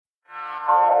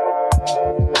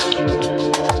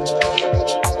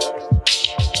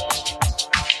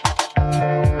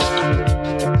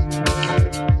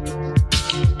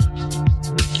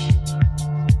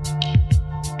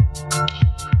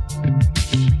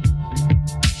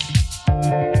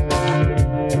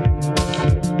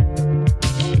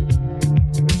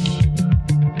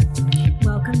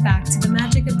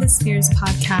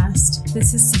Podcast.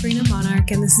 This is Sabrina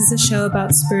Monarch, and this is a show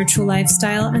about spiritual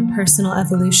lifestyle and personal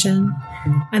evolution.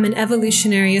 I'm an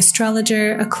evolutionary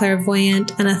astrologer, a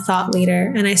clairvoyant, and a thought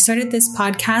leader, and I started this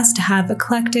podcast to have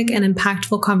eclectic and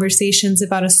impactful conversations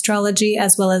about astrology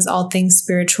as well as all things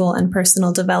spiritual and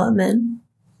personal development.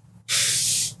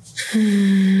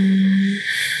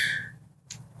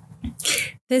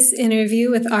 This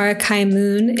interview with Arakai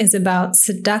Moon is about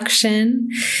seduction,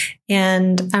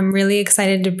 and I'm really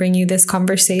excited to bring you this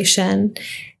conversation.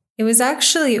 It was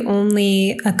actually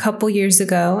only a couple years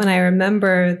ago, and I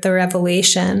remember the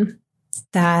revelation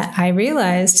that I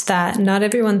realized that not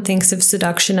everyone thinks of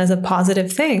seduction as a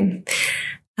positive thing.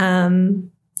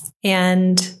 And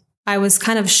I was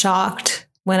kind of shocked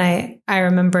when I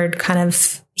remembered kind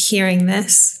of hearing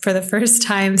this for the first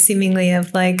time, seemingly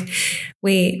of like,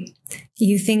 wait,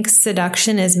 you think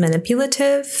seduction is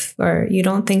manipulative, or you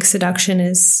don't think seduction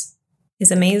is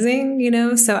amazing, you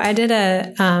know? So I did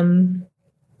a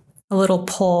little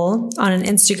poll on an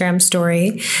Instagram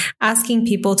story asking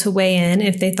people to weigh in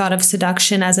if they thought of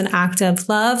seduction as an act of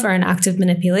love or an act of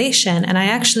manipulation. And I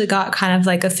actually got kind of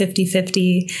like a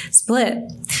 50-50 split.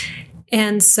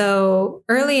 And so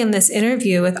early in this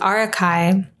interview with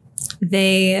Arakai,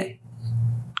 they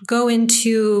go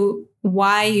into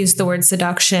why use the word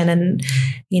seduction and,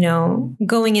 you know,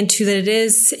 going into that it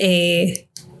is a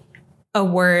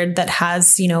word that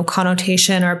has, you know,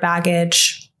 connotation or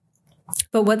baggage,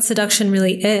 but what seduction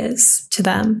really is to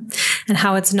them and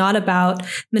how it's not about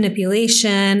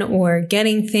manipulation or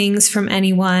getting things from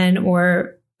anyone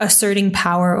or asserting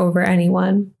power over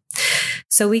anyone.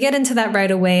 So we get into that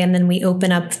right away, and then we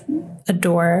open up a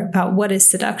door about what is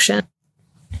seduction.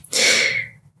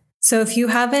 So if you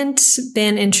haven't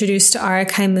been introduced to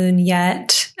Arakai Moon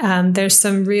yet, there's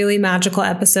some really magical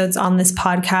episodes on this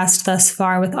podcast thus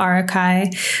far with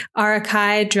Arakai.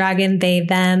 Arakai, dragon, they,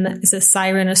 them, is a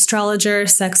siren astrologer,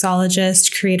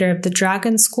 sexologist, creator of the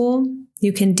Dragon School.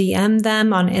 You can DM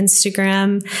them on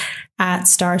Instagram at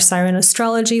Star Siren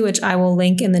Astrology, which I will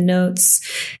link in the notes.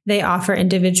 They offer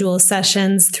individual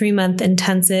sessions, 3-month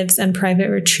intensives, and private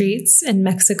retreats in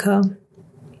Mexico.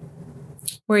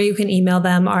 Or you can email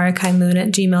them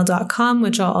arakaimoon@gmail.com,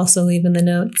 which I'll also leave in the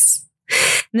notes.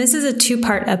 And this is a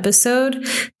 2-part episode.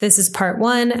 This is part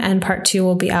 1, and part 2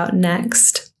 will be out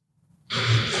next.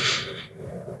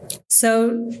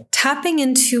 So tapping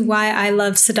into why I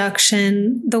love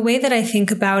seduction, the way that I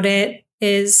think about it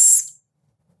is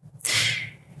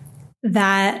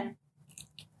that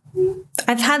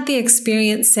I've had the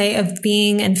experience, say, of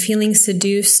being and feeling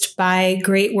seduced by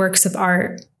great works of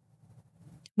art.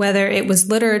 Whether it was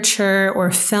literature or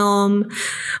film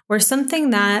or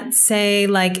something that, say,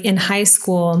 like in high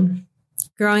school,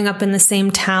 growing up in the same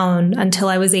town until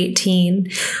I was 18,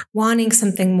 wanting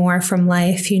something more from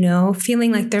life, you know,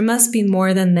 feeling like there must be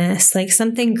more than this, like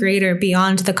something greater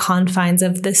beyond the confines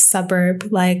of this suburb.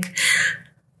 Like,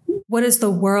 what does the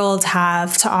world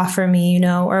have to offer me, you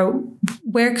know, or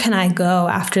where can I go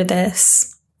after this?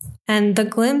 And the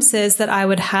glimpses that I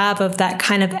would have of that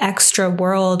kind of extra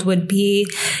world would be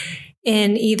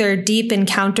in either deep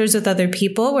encounters with other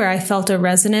people where I felt a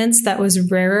resonance that was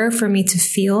rarer for me to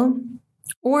feel,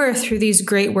 or through these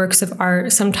great works of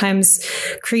art, sometimes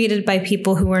created by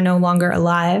people who are no longer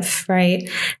alive, right?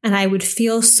 And I would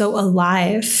feel so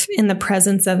alive in the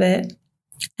presence of it.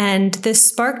 And this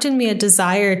sparked in me a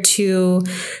desire to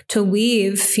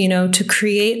weave, you know, to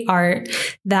create art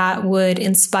that would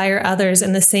inspire others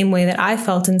in the same way that I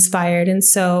felt inspired. And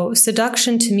so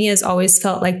seduction to me has always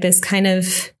felt like this kind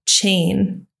of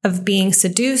chain of being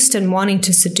seduced and wanting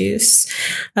to seduce,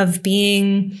 of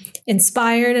being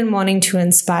inspired and wanting to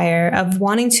inspire, of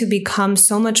wanting to become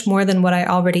so much more than what I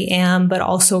already am, but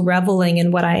also reveling in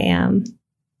what I am.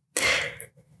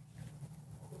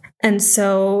 And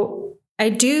so I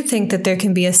do think that there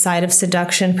can be a side of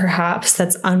seduction, perhaps,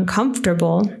 that's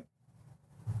uncomfortable,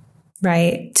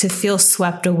 right? To feel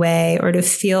swept away or to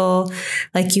feel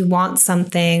like you want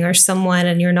something or someone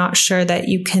and you're not sure that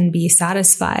you can be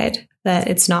satisfied, that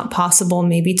it's not possible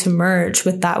maybe to merge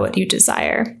with that what you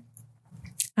desire.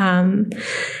 And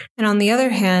on the other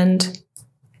hand,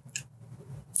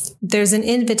 there's an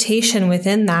invitation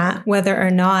within that, whether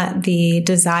or not the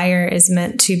desire is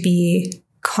meant to be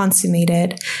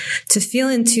consummated, to feel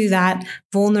into that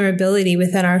vulnerability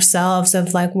within ourselves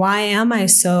of like, why am I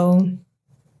so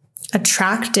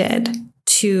attracted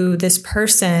to this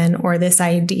person or this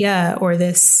idea or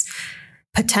this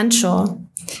potential?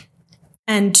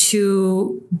 And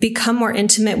to become more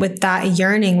intimate with that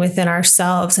yearning within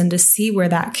ourselves and to see where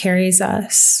that carries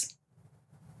us.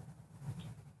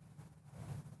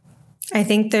 I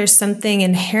think there's something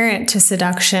inherent to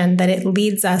seduction that it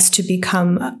leads us to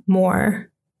become more.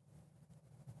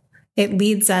 It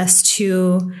leads us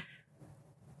to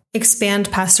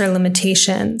expand past our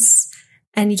limitations.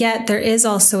 And yet there is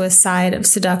also a side of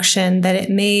seduction that it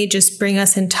may just bring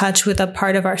us in touch with a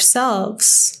part of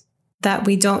ourselves that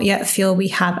we don't yet feel we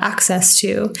have access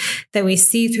to, that we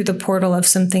see through the portal of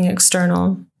something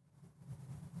external.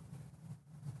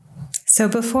 So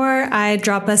before I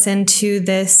drop us into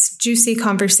this juicy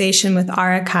conversation with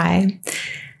Arakai,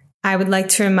 I would like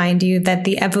to remind you that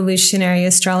the Evolutionary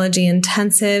Astrology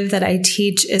Intensive that I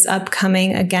teach is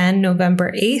upcoming again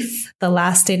November 8th. The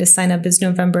last day to sign up is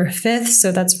November 5th,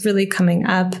 so that's really coming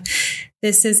up.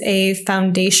 This is a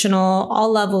foundational,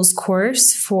 all levels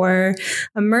course for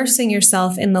immersing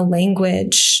yourself in the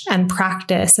language and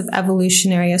practice of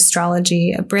evolutionary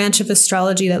astrology, a branch of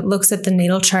astrology that looks at the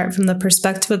natal chart from the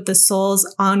perspective of the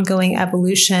soul's ongoing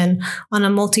evolution on a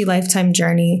multi-lifetime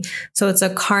journey. So it's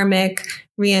a karmic,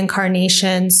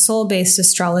 reincarnation, soul-based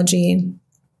astrology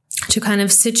to kind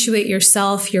of situate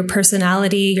yourself, your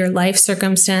personality, your life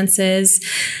circumstances,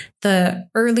 the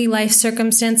early life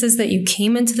circumstances that you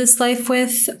came into this life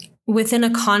with, within a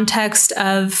context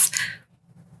of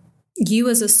you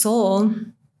as a soul,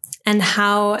 and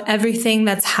how everything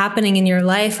that's happening in your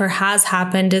life or has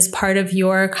happened is part of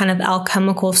your kind of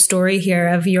alchemical story here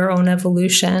of your own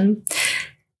evolution,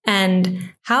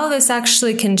 and how this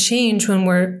actually can change when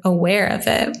we're aware of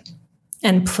it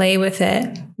and play with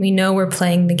it. We know we're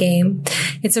playing the game.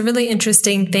 It's a really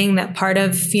interesting thing that part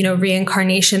of,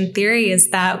 reincarnation theory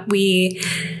is that we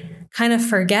kind of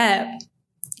forget,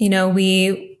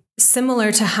 we,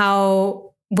 similar to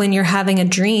how when you're having a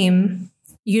dream,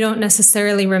 you don't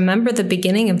necessarily remember the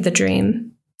beginning of the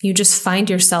dream. You just find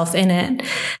yourself in it.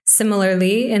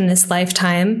 Similarly, in this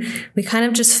lifetime, we kind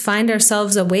of just find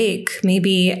ourselves awake,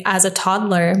 maybe as a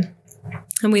toddler,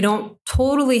 and we don't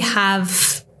totally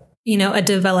have a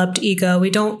developed ego. We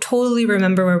don't totally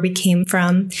remember where we came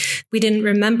from. We didn't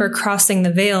remember crossing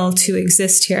the veil to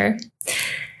exist here.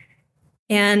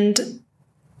 And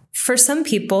for some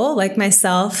people, like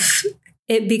myself,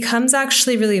 it becomes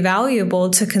actually really valuable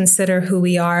to consider who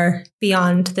we are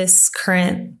beyond this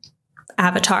current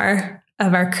avatar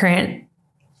of our current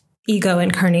ego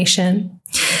incarnation.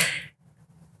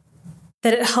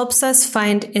 That it helps us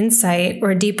find insight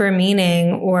or deeper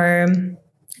meaning or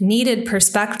needed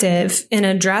perspective in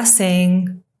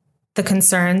addressing the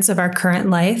concerns of our current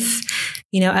life,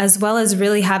 as well as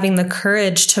really having the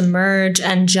courage to merge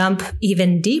and jump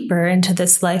even deeper into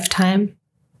this lifetime.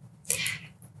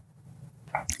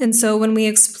 And so when we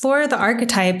explore the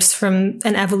archetypes from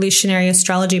an evolutionary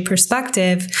astrology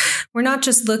perspective, we're not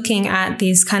just looking at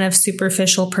these kind of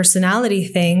superficial personality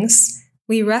things.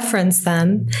 We reference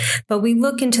them, but we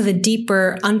look into the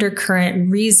deeper undercurrent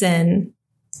reason,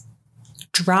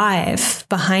 drive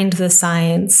behind the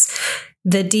signs,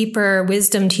 the deeper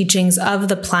wisdom teachings of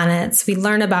the planets. We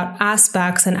learn about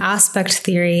aspects and aspect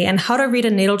theory and how to read a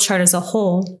natal chart as a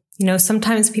whole.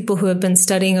 Sometimes people who have been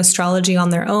studying astrology on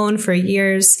their own for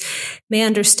years may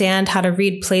understand how to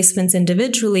read placements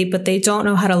individually, but they don't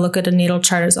know how to look at a natal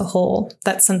chart as a whole.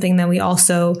 That's something that we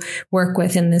also work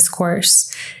with in this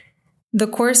course. The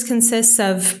course consists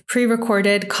of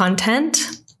pre-recorded content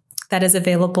that is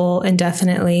available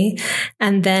indefinitely,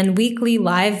 and then weekly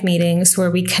live meetings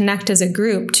where we connect as a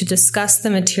group to discuss the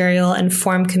material and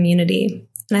form community.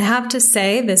 And I have to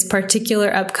say, this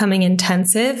particular upcoming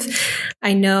intensive,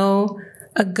 I know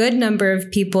a good number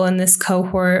of people in this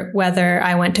cohort, whether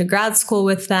I went to grad school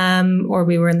with them or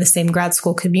we were in the same grad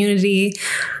school community,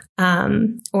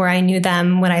 or I knew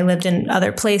them when I lived in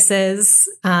other places,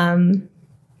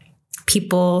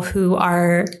 people who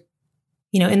are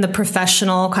in the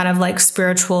professional kind of like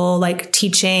spiritual, like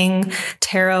teaching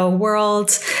tarot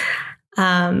world.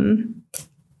 And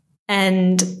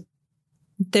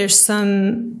there's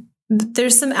some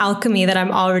alchemy that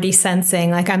I'm already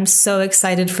sensing. Like, I'm so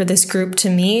excited for this group to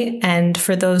meet and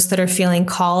for those that are feeling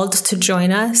called to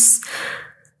join us.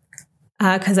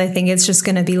 'Cause I think it's just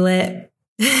going to be lit.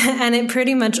 And it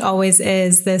pretty much always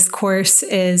is. This course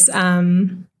is,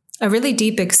 a really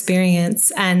deep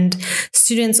experience, and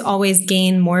students always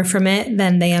gain more from it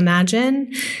than they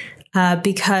imagine,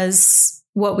 because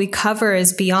what we cover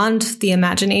is beyond the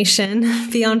imagination,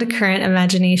 beyond a current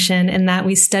imagination, in that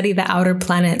we study the outer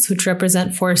planets, which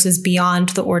represent forces beyond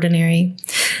the ordinary.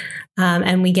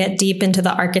 And we get deep into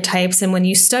the archetypes. And when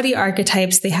you study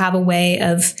archetypes, they have a way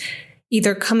of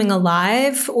either coming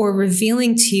alive or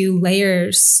revealing to you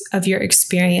layers of your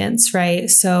experience, right?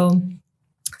 So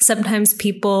sometimes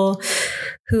people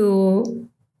who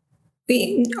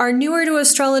are newer to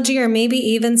astrology, or maybe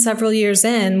even several years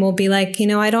in, will be like,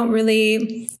 I don't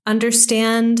really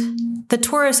understand the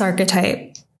Taurus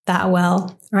archetype that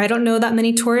well, or I don't know that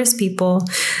many Taurus people.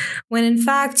 When in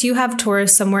fact, you have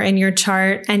Taurus somewhere in your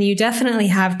chart, and you definitely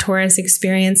have Taurus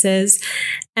experiences.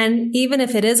 And even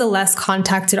if it is a less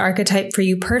contacted archetype for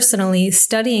you personally,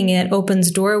 studying it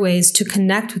opens doorways to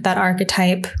connect with that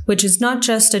archetype, which is not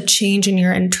just a change in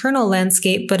your internal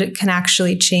landscape, but it can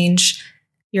actually change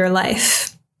your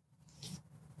life.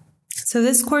 So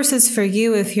this course is for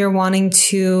you if you're wanting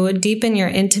to deepen your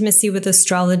intimacy with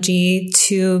astrology,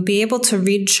 to be able to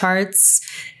read charts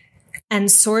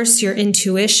and source your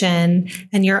intuition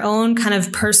and your own kind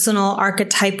of personal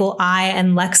archetypal eye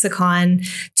and lexicon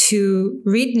to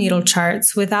read natal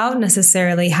charts without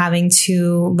necessarily having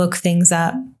to look things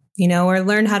up, or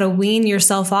learn how to wean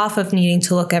yourself off of needing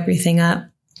to look everything up,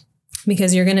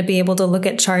 because you're going to be able to look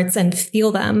at charts and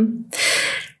feel them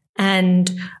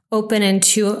and open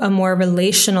into a more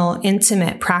relational,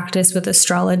 intimate practice with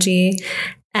astrology,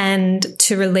 and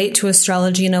to relate to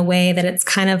astrology in a way that it's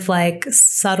kind of like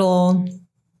subtle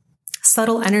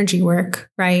energy work,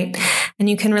 right? And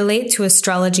you can relate to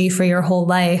astrology for your whole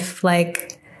life.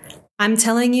 Like, I'm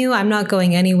telling you, I'm not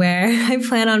going anywhere. I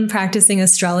plan on practicing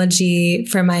astrology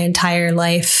for my entire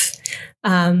life,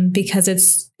 because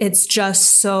it's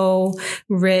just so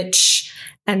rich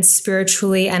and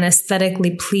spiritually and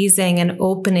aesthetically pleasing and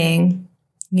opening,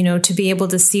 to be able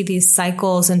to see these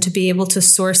cycles and to be able to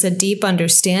source a deep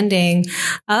understanding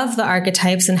of the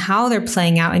archetypes and how they're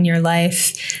playing out in your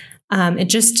life. It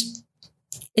just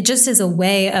is a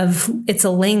way of, it's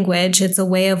a language, it's a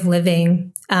way of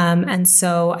living. And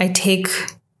so I take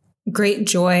great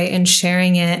joy in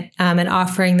sharing it, and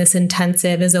offering this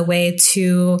intensive as a way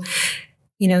to,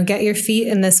 get your feet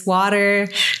in this water,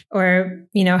 or,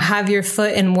 have your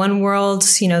foot in one world,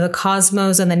 the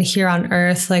cosmos, and then here on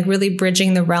earth, like really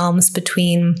bridging the realms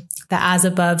between the as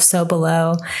above, so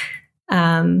below.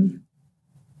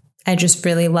 I just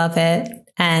really love it.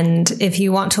 And if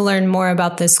you want to learn more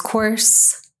about this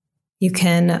course, you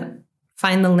can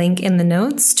find the link in the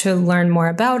notes to learn more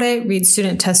about it, read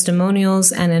student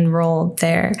testimonials, and enroll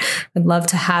there. I'd love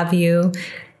to have you.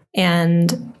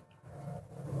 And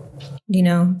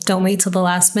don't wait till the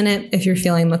last minute if you're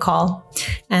feeling the call.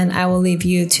 And I will leave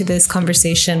you to this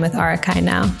conversation with Arakai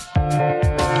now.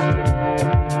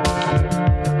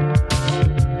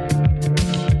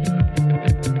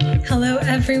 Hello,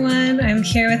 everyone. I'm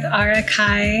here with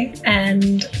Arakai,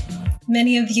 and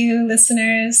many of you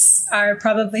listeners are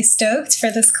probably stoked for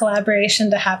this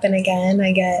collaboration to happen again.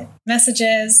 I get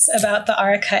messages about the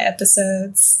Arakai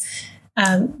episodes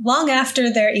long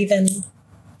after they're even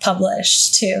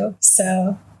published too.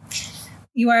 So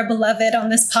you are beloved on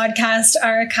this podcast,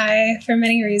 Arakai, for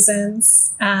many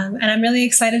reasons. And I'm really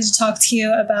excited to talk to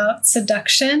you about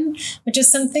seduction, which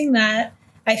is something that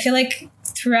I feel like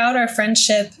throughout our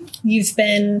friendship, you've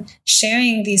been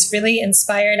sharing these really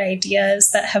inspired ideas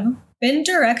that have been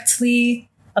directly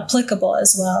applicable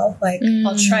as well. Like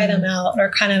I'll try them out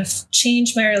or kind of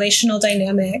change my relational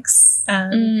dynamics.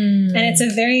 And it's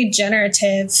a very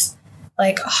generative,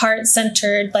 like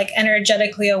heart-centered, like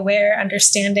energetically aware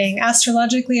understanding,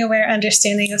 astrologically aware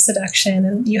understanding of seduction.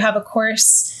 And you have a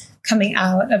course coming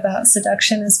out about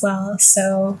seduction as well.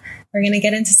 So we're going to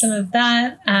get into some of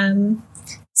that.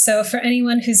 So for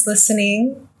anyone who's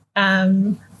listening,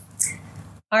 Arakai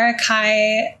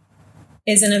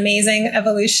is an amazing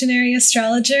evolutionary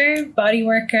astrologer, body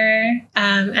worker,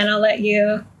 and I'll let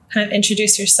you kind of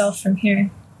introduce yourself from here.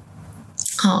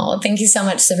 Oh, thank you so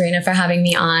much, Sabrina, for having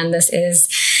me on. This is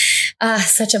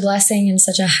such a blessing and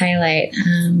such a highlight.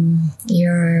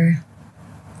 Your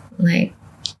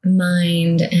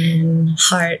mind and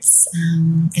heart's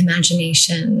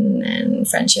imagination and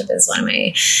friendship is one of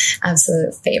my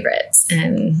absolute favorites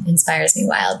and inspires me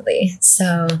wildly.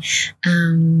 So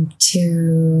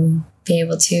to be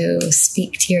able to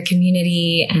speak to your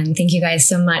community, and thank you guys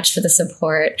so much for the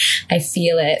support. I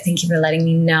feel it. Thank you for letting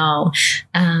me know.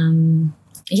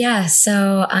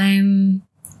 So I'm,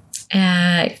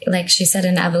 like she said,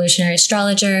 an evolutionary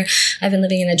astrologer. I've been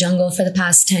living in the jungle for the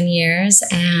past 10 years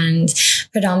and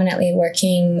predominantly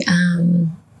working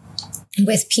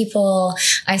with people,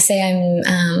 I say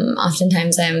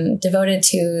oftentimes I'm devoted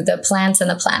to the plants and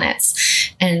the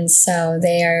planets. And so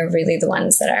they are really the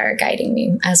ones that are guiding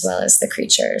me, as well as the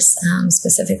creatures,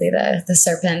 specifically the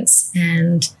serpents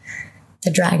and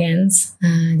the dragons,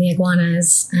 the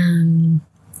iguanas,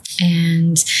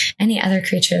 and any other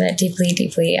creature that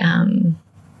deeply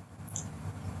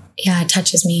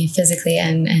touches me physically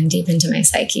and deep into my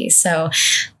psyche. So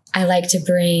I like to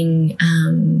bring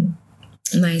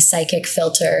my psychic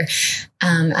filter,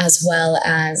 as well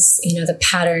as, the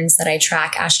patterns that I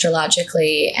track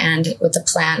astrologically and with the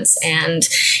plants, and,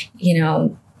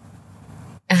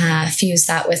 fuse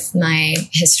that with my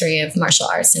history of martial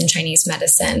arts and Chinese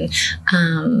medicine,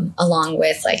 along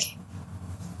with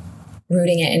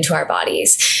rooting it into our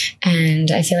bodies. And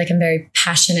I feel like I'm very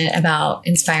passionate about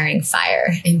inspiring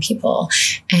fire in people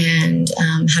and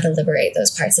how to liberate those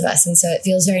parts of us. And so it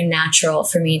feels very natural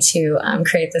for me to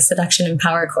create the Seduction and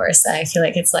Power course. I feel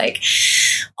like it's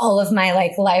all of my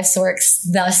life's works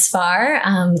thus far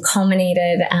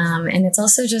culminated. And it's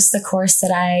also just the course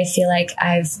that I feel like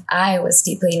I was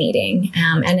deeply needing,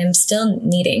 and I'm still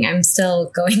needing. I'm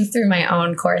still going through my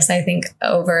own course, I think,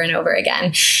 over and over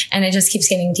again. And it just keeps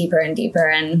getting deeper and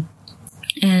deeper.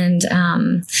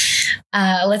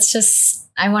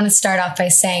 I want to start off by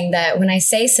saying that when I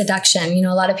say seduction,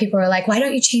 a lot of people are like, why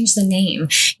don't you change the name?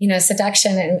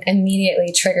 Seduction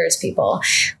immediately triggers people.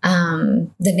 The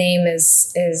name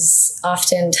is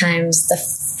oftentimes the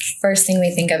first thing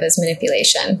we think of as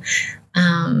manipulation,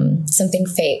 something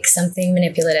fake, something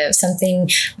manipulative, something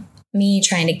me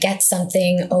trying to get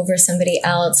something over somebody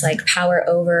else, like power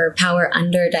over, power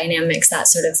under dynamics, that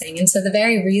sort of thing. And so the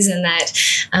very reason that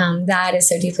that is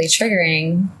so deeply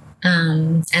triggering,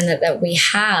 and that we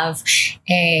have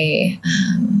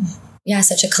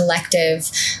such a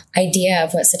collective idea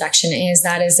of what seduction is,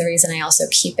 that is the reason I also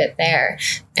keep it there.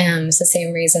 It's the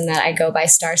same reason that I go by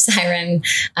star siren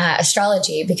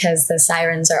astrology, because the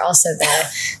sirens are also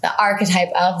the archetype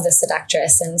of the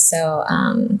seductress. And so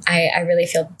I really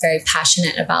feel very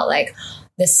passionate about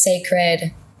the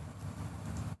sacred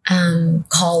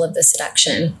call of the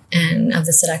seduction and of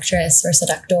the seductress or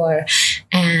seductor,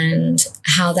 and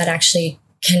how that actually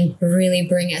can really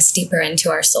bring us deeper into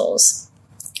our souls,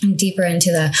 deeper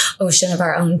into the ocean of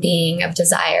our own being of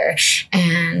desire,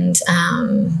 and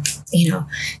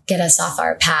get us off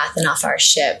our path and off our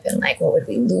ship. And what would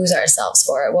we lose ourselves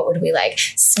for? What would we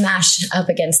smash up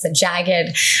against the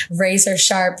jagged, razor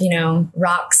sharp,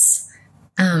 rocks,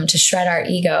 to shred our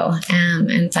ego,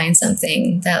 and find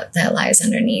something that lies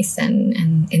underneath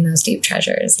and in those deep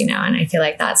treasures, and I feel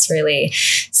like that's really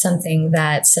something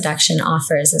that seduction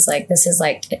offers, is this is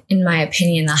in my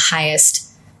opinion, the highest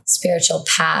spiritual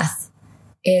path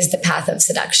is the path of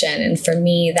seduction. And for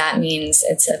me, that means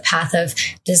it's a path of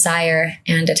desire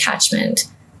and attachment,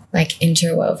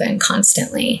 interwoven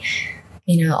constantly.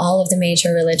 All of the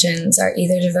major religions are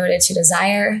either devoted to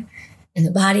desire and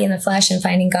the body and the flesh and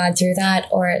finding God through that,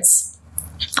 or it's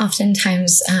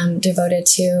oftentimes devoted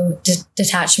to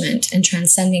detachment and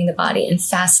transcending the body and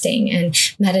fasting and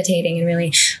meditating and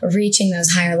really reaching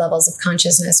those higher levels of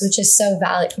consciousness, which is so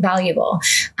valuable.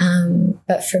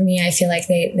 But for me, I feel like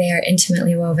they are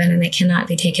intimately woven and they cannot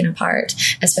be taken apart,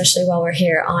 especially while we're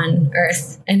here on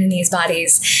Earth and in these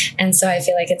bodies. And so I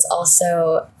feel like it's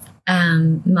also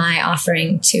my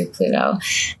offering to Pluto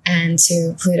and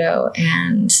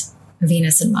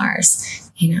Venus and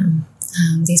Mars,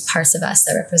 these parts of us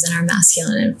that represent our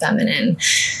masculine and feminine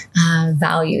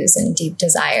values and deep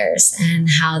desires, and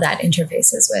how that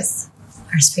interfaces with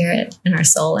our spirit and our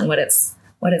soul and what it's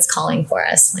calling for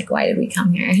us. Why did we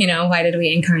come here? Why did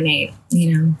we incarnate?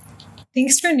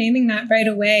 Thanks for naming that right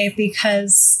away,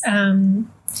 because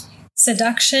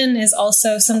seduction is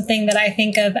also something that I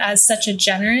think of as such a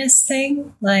generous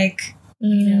thing.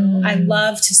 I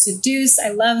love to seduce. I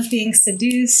love being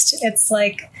seduced. It's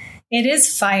it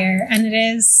is fire, and it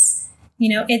is,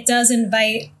 it does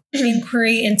invite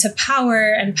inquiry into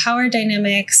power and power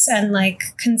dynamics and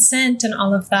consent and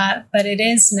all of that. But it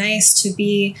is nice to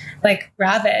be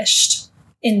ravished,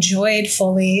 enjoyed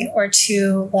fully, or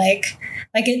to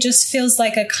it just feels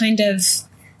like a kind of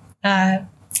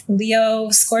Leo,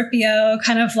 Scorpio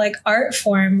kind of art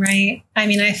form, right? I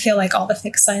mean, I feel all the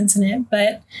fixed signs in it,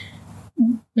 but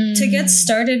to get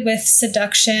started with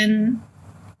seduction,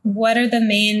 what are the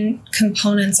main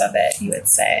components of it, you would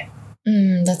say?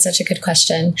 That's such a good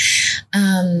question.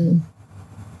 I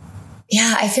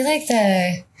feel like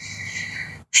the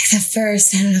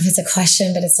first, I don't know if it's a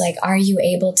question, but it's are you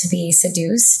able to be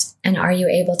seduced? And are you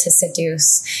able to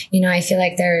seduce? I feel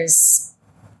like there's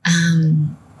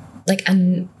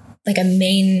like a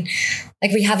main,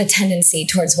 like we have a tendency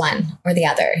towards one or the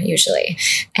other usually.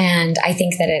 And I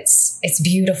think that it's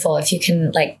beautiful if you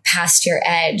can like past your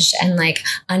edge and like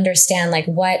understand like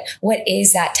what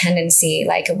is that tendency?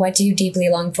 Like what do you deeply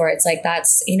long for? It's like,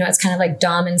 that's, you know, it's kind of like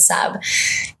dom and sub,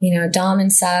 you know, dom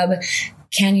and sub.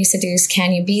 Can you seduce?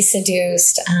 Can you be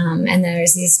seduced? And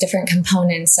there's these different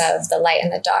components of the light and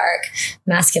the dark,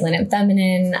 masculine and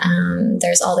feminine.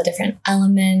 There's all the different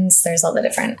elements. There's all the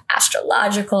different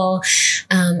astrological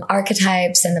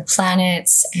archetypes and the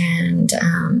planets, and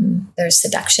there's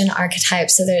seduction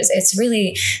archetypes. So it's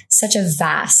really such a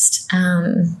vast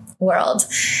world.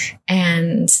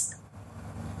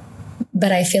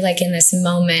 But I feel like in this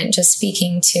moment, just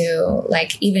speaking to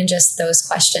like even just those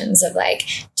questions of like,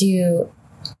 do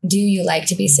you like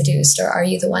to be seduced, or are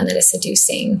you the one that is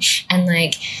seducing? And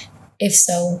like, if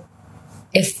so,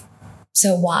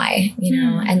 why, you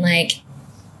know? And like,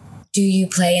 do you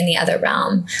play in the other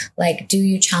realm? Like, do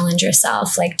you challenge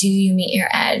yourself? Like, do you meet your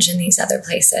edge in these other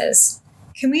places?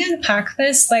 Can we unpack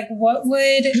this? Like, what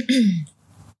would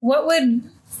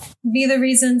be the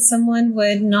reason someone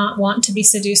would not want to be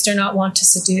seduced or not want to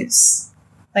seduce?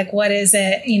 Like, what is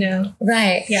it, you know?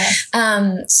 Right. Yeah.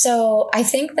 So I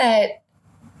think that,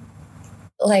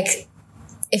 like,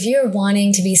 if you're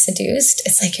wanting to be seduced,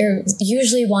 it's like you're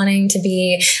usually wanting to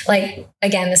be like,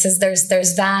 again,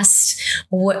 there's vast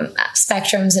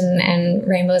spectrums and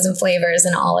rainbows and flavors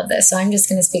and all of this. So I'm just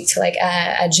going to speak to like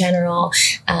a general,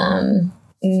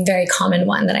 very common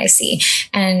one that I see.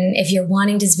 And if you're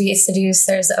wanting to be seduced,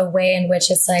 there's a way in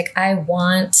which it's like, I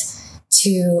want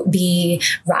to be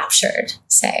raptured,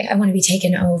 say. I want to be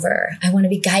taken over. I want to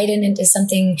be guided into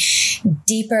something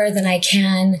deeper than I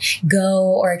can go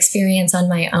or experience on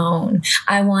my own.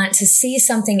 I want to see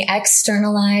something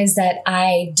externalized that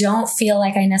I don't feel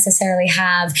like I necessarily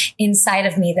have inside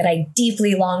of me that I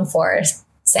deeply long for,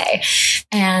 say.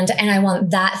 And I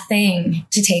want that thing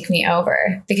to take me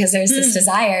over, because there's this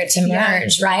desire to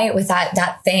merge, right, with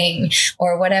that thing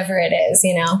or whatever it is,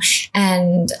 you know?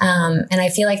 And I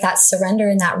feel like that surrender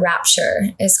and that rapture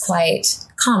is quite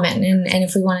common. And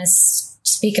if we want to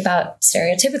speak about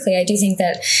stereotypically, I do think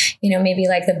that, you know, maybe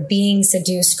like the being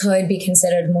seduced could be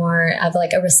considered more of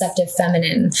like a receptive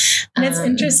feminine. And it's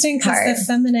interesting because the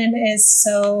feminine is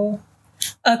so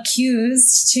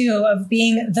accused too of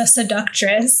being the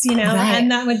seductress, you know, right. And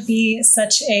that would be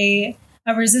such a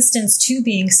resistance to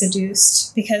being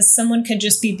seduced, because someone could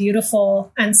just be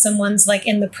beautiful and someone's like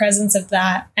in the presence of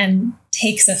that and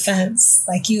takes offense,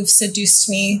 like, you've seduced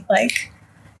me, like,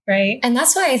 right. And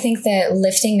that's why I think that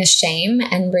lifting the shame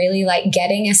and really like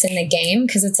getting us in the game,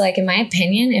 because it's like, in my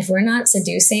opinion, if we're not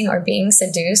seducing or being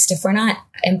seduced, if we're not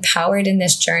empowered in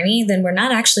this journey, then we're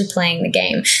not actually playing the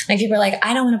game. Like, people are like,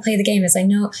 I don't want to play the game. It's like,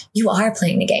 no, you are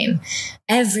playing the game.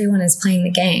 Everyone is playing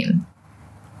the game.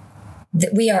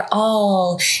 We are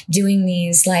all doing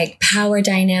these like power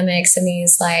dynamics and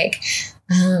these like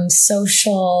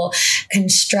social,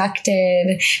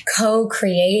 constructed,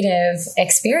 co-creative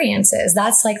experiences.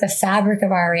 That's like the fabric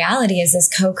of our reality, is this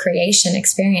co-creation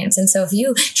experience. And so if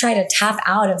you try to tap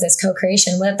out of this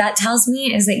co-creation, what that tells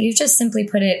me is that you just simply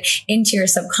put it into your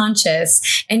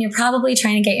subconscious, and you're probably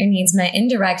trying to get your needs met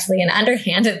indirectly and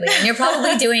underhandedly. And you're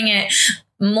probably doing it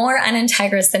more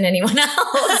unintegrous than anyone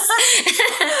else.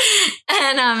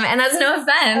 and that's no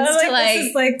offense to like, this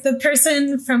is like the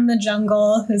person from the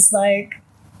jungle who's like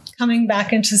coming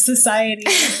back into society.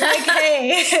 Like,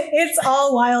 hey, it's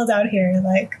all wild out here.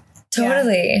 Like,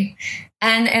 totally. Yeah.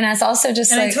 And it's also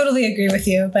just, and like, I totally agree with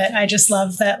you, but I just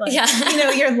love that, like, you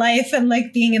know, your life and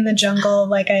like being in the jungle.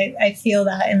 Like, I feel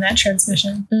that in that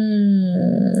transmission.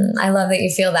 I love that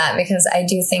you feel that, because I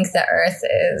do think the earth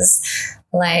is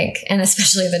like, and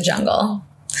especially the jungle,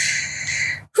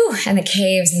 and the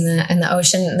caves and the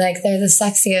ocean, like, they're the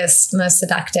sexiest, most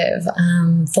seductive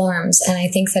forms. And I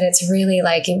think that it's really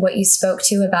like what you spoke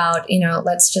to about, you know,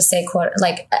 let's just say, quote,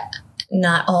 like,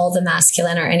 not all the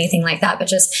masculine or anything like that, but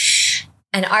just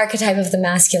an archetype of the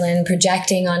masculine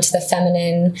projecting onto the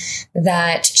feminine,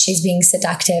 that she's being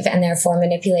seductive and therefore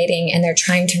manipulating, and they're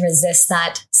trying to resist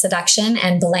that seduction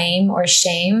and blame or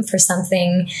shame for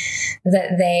something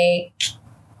that they,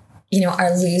 you know,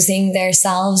 are losing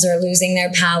themselves or losing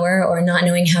their power or not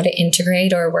knowing how to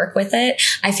integrate or work with it.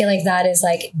 I feel like that is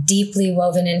like deeply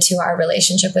woven into our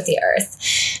relationship with the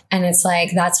earth. And it's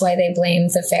like, that's why they blame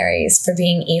the fairies for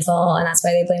being evil. And that's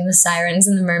why they blame the sirens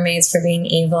and the mermaids for being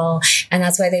evil. And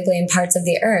that's why they blame parts of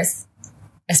the earth,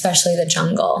 especially the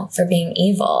jungle, for being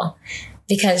evil,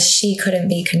 because she couldn't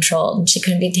be controlled. She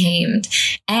couldn't be tamed.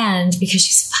 And because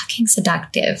she's fucking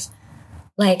seductive.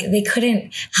 Like, they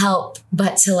couldn't help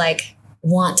but to like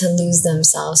want to lose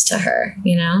themselves to her,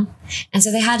 you know? And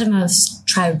so they had to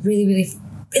try really, really,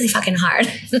 really fucking hard.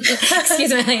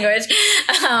 Excuse my language.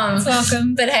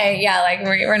 Welcome. But hey, yeah, like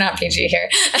we're not PG here.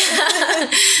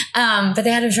 But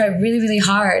they had to try really, really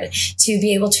hard to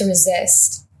be able to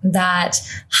resist that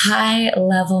high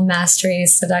level mastery,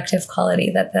 seductive quality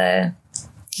that the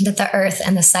earth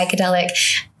and the psychedelic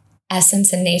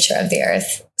essence and nature of the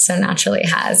earth so naturally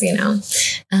has, you know?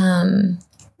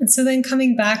 And so then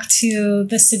coming back to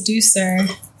the seducer,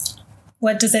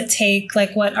 what does it take?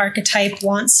 Like, what archetype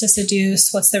wants to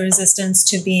seduce? What's the resistance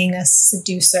to being a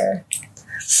seducer?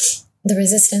 The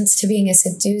resistance to being a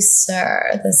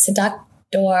seducer, the seductor,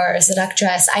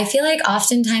 seductress. I feel like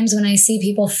oftentimes when I see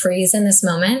people freeze in this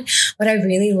moment, what I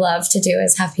really love to do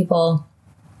is have people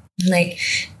like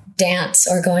dance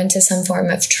or go into some form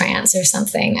of trance or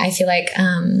something. I feel like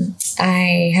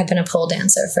I have been a pole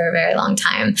dancer for a very long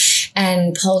time,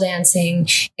 and pole dancing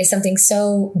is something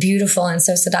so beautiful and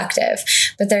so seductive.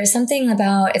 But there's something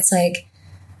about, it's like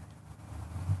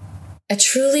a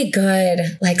truly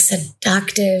good, like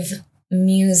seductive,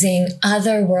 musing,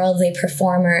 otherworldly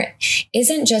performer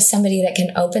isn't just somebody that can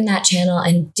open that channel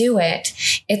and do it.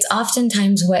 It's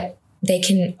oftentimes what they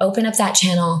can open up that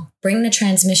channel, bring the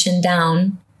transmission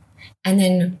down, and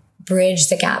then bridge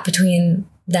the gap between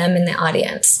them and the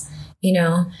audience, you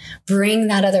know, bring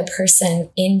that other person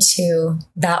into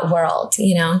that world,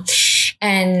 you know,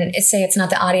 and say it's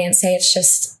not the audience, say it's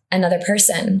just another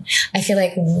person. I feel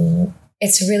like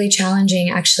it's really challenging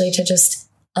actually to just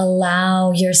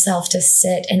allow yourself to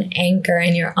sit and anchor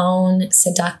in your own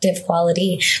seductive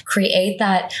quality, create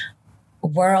that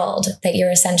world that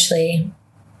you're essentially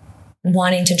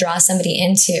wanting to draw somebody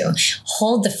into,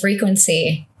 hold the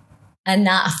frequency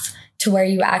enough to where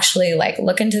you actually like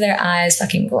look into their eyes,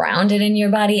 fucking ground it in your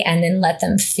body, and then let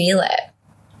them feel it.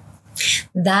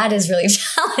 That is really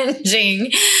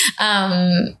challenging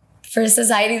for a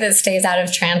society that stays out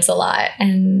of trance a lot,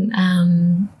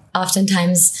 and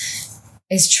oftentimes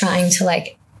is trying to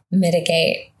like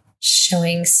mitigate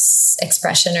showing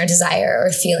expression or desire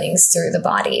or feelings through the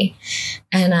body.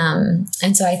 And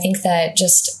so I think that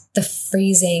just the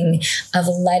freezing of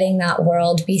letting that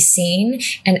world be seen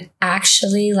and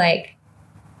actually like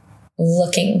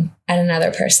looking at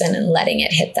another person and letting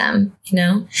it hit them, you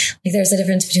know, like there's a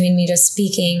difference between me just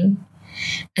speaking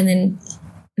and then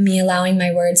me allowing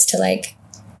my words to like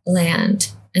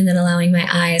land, and then allowing my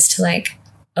eyes to like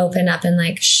open up and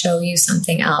like show you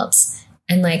something else,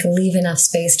 and like leave enough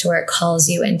space to where it calls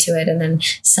you into it, and then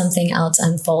something else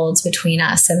unfolds between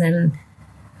us, and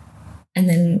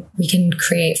then we can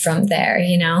create from there,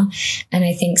 you know? And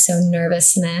I think so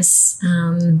nervousness,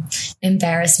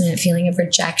 embarrassment, feeling of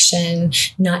rejection,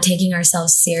 not taking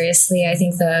ourselves seriously. I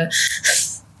think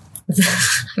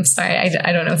I'm sorry,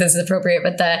 I don't know if this is appropriate,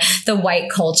 but the white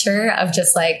culture of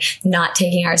just like not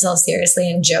taking ourselves seriously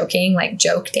and joking, like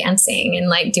joke dancing and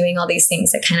like doing all these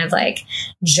things that kind of like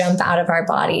jump out of our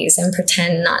bodies and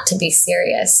pretend not to be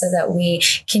serious so that we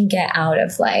can get out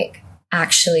of like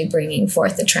actually bringing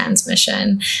forth the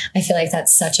transmission. I feel like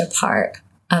that's such a part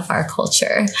of our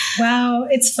culture. Wow.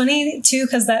 It's funny too,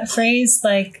 because that phrase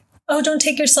like, oh, don't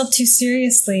take yourself too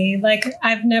seriously. Like,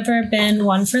 I've never been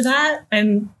one for that.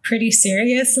 I'm pretty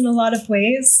serious in a lot of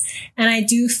ways. And I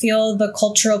do feel the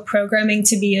cultural programming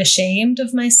to be ashamed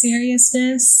of my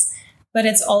seriousness. But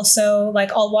it's also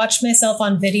like, I'll watch myself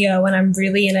on video when I'm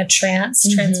really in a trance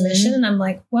transmission. And I'm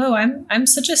like, whoa, I'm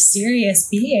such a serious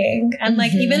being. And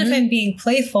like, even if I'm being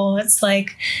playful, it's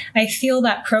like, I feel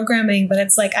that programming, but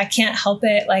it's like, I can't help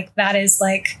it. Like, that is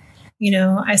like, you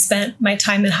know, I spent my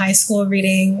time in high school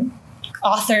reading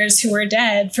authors who were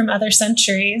dead from other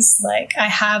centuries. Like, I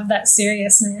have that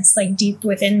seriousness like deep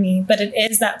within me, but it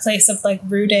is that place of like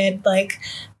rooted, like,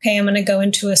 okay, I'm going to go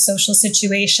into a social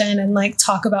situation and like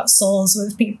talk about souls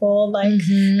with people, like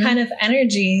kind of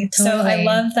energy. Totally. So I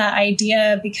love that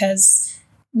idea because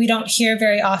we don't hear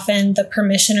very often the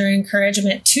permission or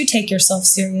encouragement to take yourself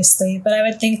seriously. But I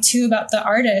would think too about the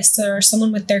artist or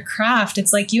someone with their craft.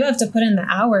 It's like, you have to put in the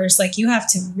hours, like you have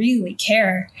to really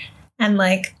care and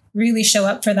like really show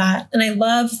up for that. And I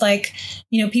love, like,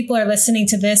 you know, people are listening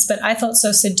to this, but I felt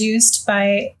so seduced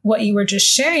by what you were just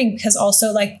sharing, because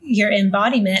also like your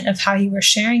embodiment of how you were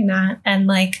sharing that, and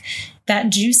like that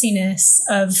juiciness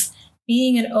of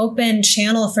being an open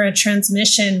channel for a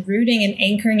transmission, rooting and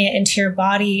anchoring it into your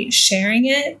body, sharing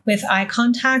it with eye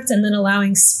contact, and then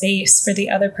allowing space for the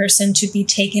other person to be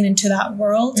taken into that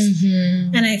world.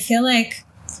 And I feel like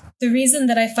the reason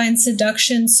that I find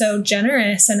seduction so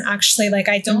generous, and actually like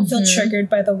I don't feel triggered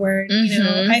by the word, you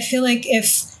know, I feel like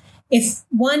if if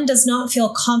one does not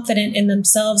feel confident in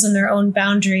themselves and their own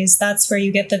boundaries, that's where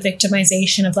you get the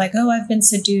victimization of like, oh, I've been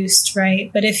seduced, right?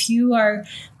 But if you are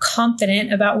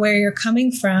confident about where you're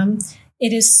coming from,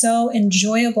 it is so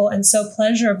enjoyable and so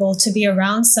pleasurable to be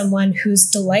around someone who's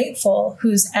delightful,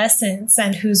 whose essence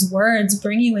and whose words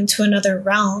bring you into another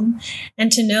realm.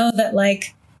 And to know that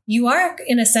like you are,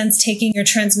 in a sense, taking your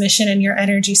transmission and your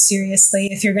energy seriously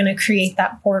if you're going to create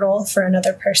that portal for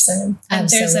another person. And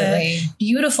Absolutely. There's a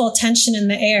beautiful tension in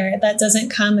the air that doesn't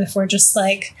come if we're just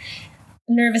like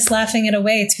nervous laughing it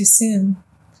away too soon.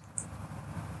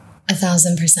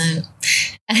 1,000%.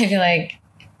 And I feel like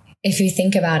if you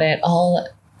think about it, all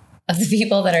of the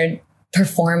people that are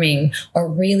performing or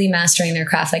really mastering their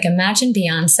craft, like imagine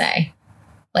Beyonce,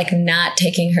 like not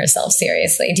taking herself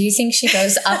seriously. Do you think she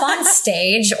goes up on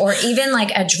stage or even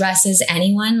like addresses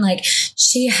anyone? Like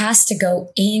she has to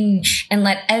go in and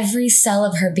let every cell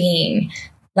of her being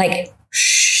like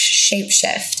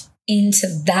shapeshift into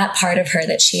that part of her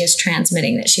that she is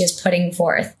transmitting, that she is putting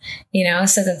forth, you know,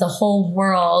 so that the whole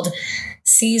world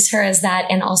sees her as that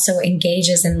and also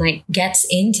engages and like gets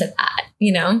into that,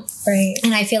 you know? Right.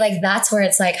 And I feel like that's where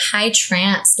it's like high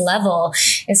trance level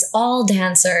is all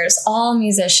dancers, all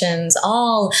musicians,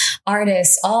 all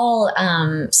artists, all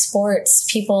sports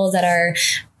people that are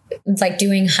like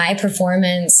doing high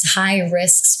performance, high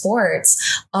risk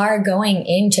sports are going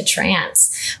into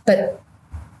trance.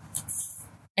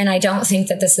 And I don't think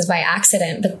that this is by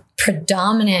accident, but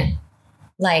predominant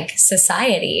like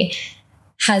society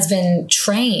has been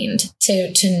trained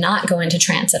to not go into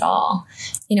trance at all.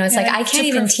 You know, it's like, I can't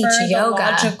even teach yoga.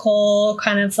 Logical,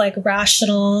 kind of like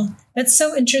rational. That's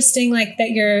so interesting. Like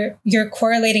that you're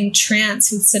correlating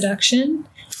trance with seduction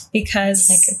because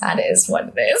like that is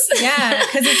what it is. Yeah.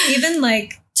 Cause it's even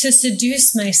like to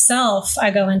seduce myself, I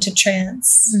go into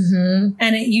trance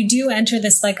and you do enter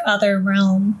this like other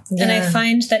realm. Yeah. And I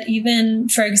find that even,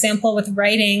 for example, with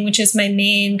writing, which is my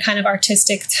main kind of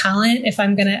artistic talent, if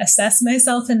I'm going to assess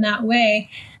myself in that way,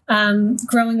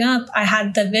 growing up, I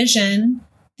had the vision,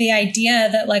 the idea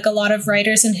that like a lot of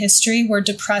writers in history were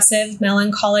depressive,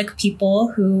 melancholic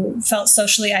people who felt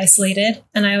socially isolated.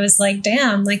 And I was like,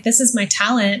 damn, like this is my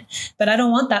talent, but I don't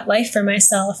want that life for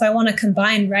myself. I want to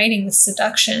combine writing with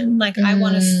seduction. Like I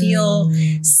want to feel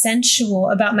sensual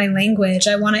about my language.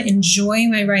 I want to enjoy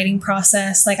my writing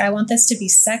process. Like I want this to be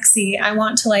sexy. I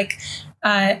want to like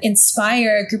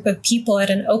inspire a group of people at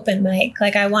an open mic.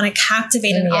 Like I want to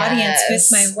captivate an audience with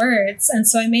my words. And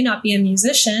so I may not be a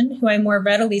musician who I more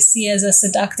readily see as a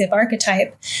seductive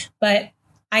archetype, but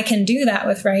I can do that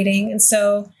with writing. And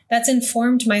so that's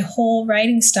informed my whole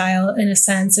writing style in a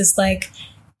sense, is like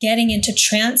getting into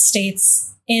trance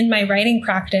states in my writing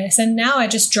practice. And now I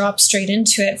just drop straight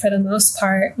into it for the most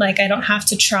part. Like I don't have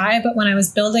to try. But when I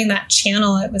was building that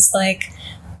channel, it was like,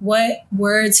 what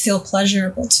words feel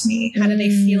pleasurable to me? How do they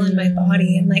feel in my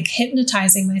body? And like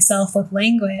hypnotizing myself with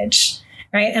language,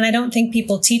 right? And I don't think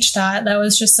people teach that. That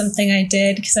was just something I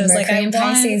did because I was Mercury like, and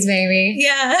Pisces, baby.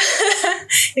 Yeah,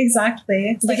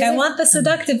 exactly. Like I want the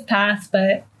seductive path,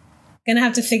 but gonna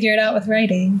have to figure it out with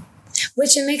writing.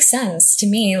 Which it makes sense to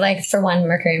me. Like for one,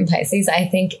 Mercury and Pisces, I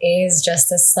think is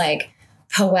just this like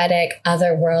poetic,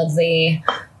 otherworldly,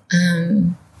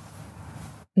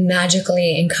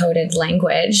 magically encoded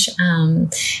language.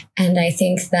 And I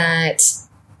think that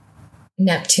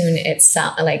Neptune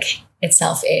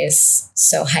itself is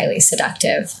so highly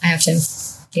seductive. I often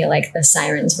feel like the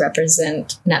sirens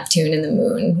represent Neptune and the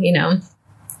moon, you know,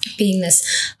 being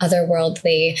this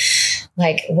otherworldly,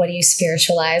 like, what do you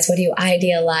spiritualize? What do you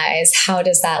idealize? How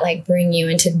does that like bring you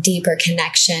into deeper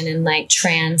connection and like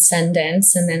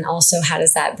transcendence? And then also, how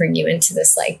does that bring you into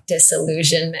this like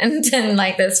disillusionment and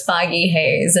like this foggy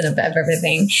haze and of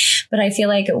everything? But I feel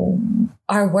like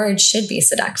our words should be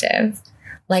seductive.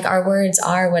 Like our words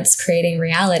are what's creating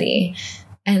reality.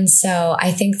 And so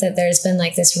I think that there's been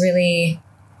like this really,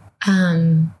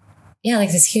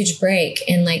 like this huge break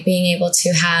in like being able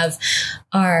to have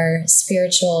our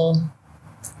spiritual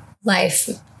life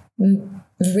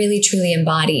really truly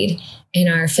embodied in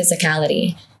our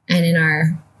physicality and in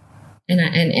our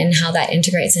and how that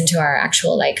integrates into our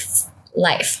actual like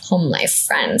life, home life,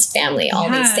 friends, family, all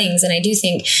these things. And I do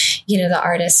think, you know, the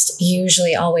artists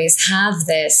usually always have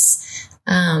this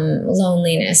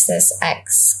loneliness, this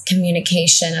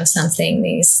excommunication of something,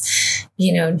 these,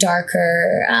 you know,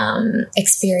 darker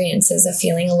experiences of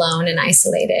feeling alone and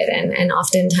isolated and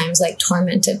oftentimes like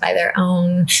tormented by their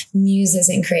own muses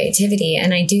and creativity.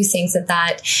 And I do think that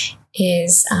that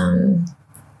is,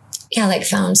 like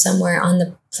found somewhere on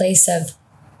the place of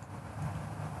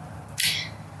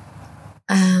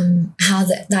how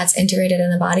that's integrated in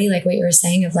the body, like what you were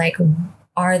saying of like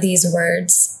are these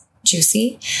words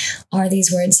juicy? Are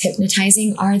these words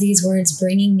hypnotizing? Are these words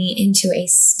bringing me into a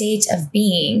state of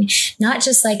being? Not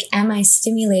just like, am I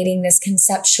stimulating this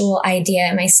conceptual idea?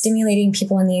 Am I stimulating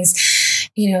people in these,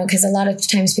 because a lot of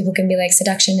times people can be like,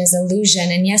 seduction is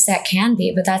illusion. And yes, that can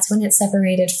be, but that's when it's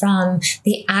separated from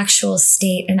the actual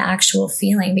state and actual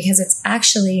feeling, because it's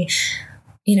actually,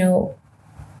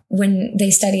 when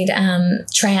they studied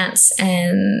trance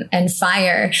and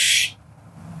fire,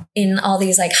 in all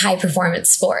these like high performance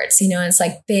sports, it's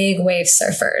like big wave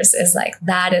surfers is like,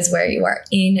 that is where you are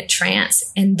in trance.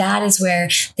 And that is where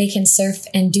they can surf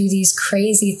and do these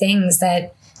crazy things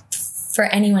that for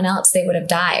anyone else, they would have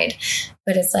died.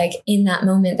 But it's like in that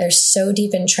moment, they're so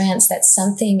deep in trance that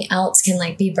something else can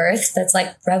like be birthed that's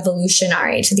like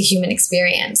revolutionary to the human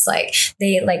experience. Like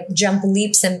they like jump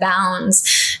leaps and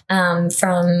bounds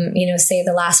from, say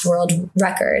the last world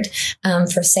record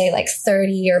for say like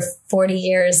 30 or 40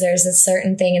 years. There's a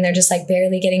certain thing and they're just like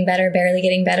barely getting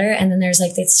better. And then there's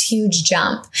like this huge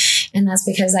jump. And that's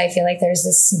because I feel like there's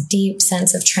this deep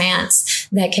sense of trance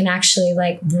that can actually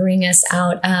like bring us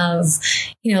out of,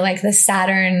 like the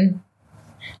Saturn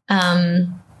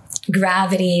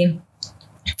gravity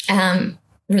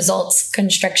results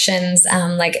constrictions,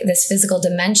 like this physical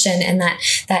dimension, and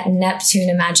that Neptune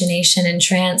imagination and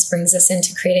trance brings us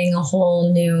into creating a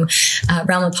whole new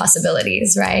realm of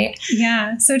possibilities, right?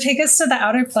 Yeah. So take us to the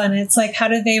outer planets. Like, how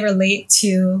do they relate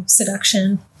to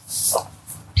seduction?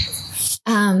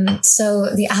 So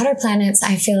the outer planets,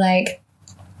 I feel like,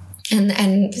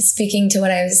 and speaking to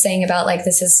what I was saying about like,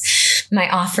 this is my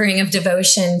offering of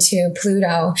devotion to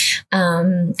Pluto,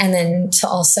 and then to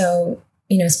also,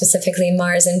 specifically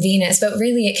Mars and Venus, but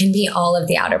really it can be all of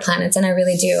the outer planets. And I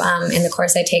really do, in the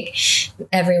course I take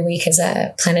every week as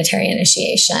a planetary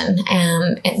initiation,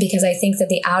 because I think that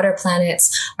the outer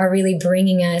planets are really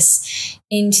bringing us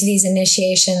into these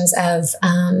initiations of,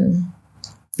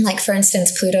 like, for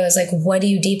instance, Pluto is like, what do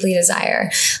you deeply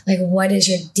desire? Like, what is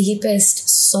your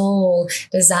deepest soul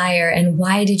desire? And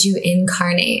why did you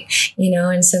incarnate?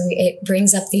 And so it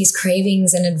brings up these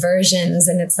cravings and aversions.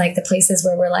 And it's like the places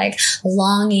where we're like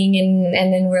longing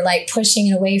and then we're like pushing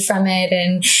it away from it.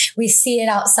 And we see it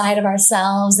outside of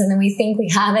ourselves. And then we think we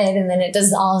have it. And then it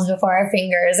dissolves before our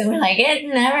fingers. And we're like, it's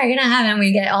never going to happen.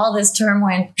 We get all this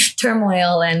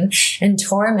turmoil and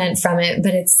torment from it.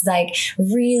 But it's like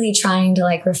really trying to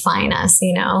like refine us,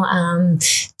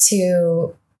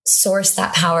 to source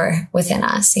that power within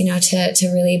us,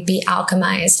 to really be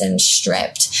alchemized and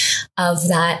stripped of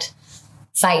that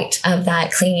fight, of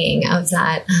that clinging, of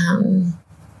that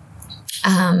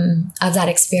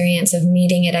experience of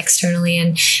needing it externally.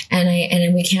 And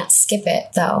we can't skip it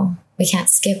though. We can't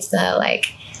skip the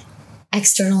like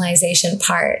externalization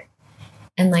part.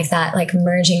 And like that, like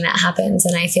merging that happens.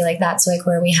 And I feel like that's like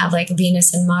where we have like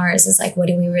Venus and Mars is like, what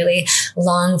do we really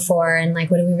long for? And like,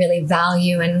 what do we really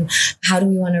value? And how do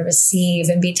we want to receive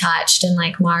and be touched? And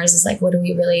like Mars is like, what do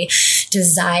we really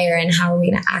desire? And how are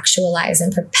we going to actualize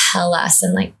and propel us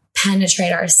and like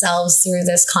penetrate ourselves through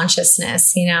this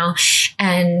consciousness,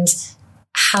 and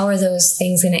how are those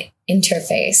things going to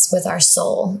interface with our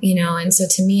soul, And so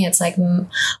to me, it's like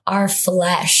our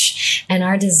flesh and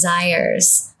our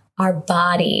desires, our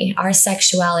body, our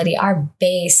sexuality, our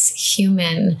base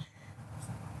human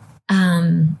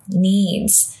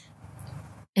needs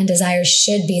and desires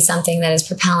should be something that is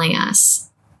propelling us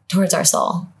towards our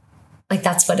soul. Like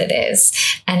that's what it is.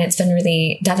 And it's been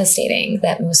really devastating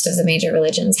that most of the major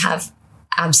religions have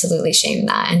absolutely shamed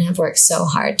that and have worked so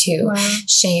hard to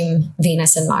shame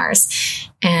Venus and Mars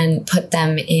and put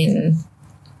them in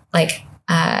like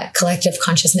collective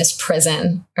consciousness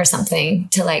prison or something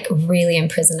to like really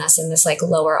imprison us in this like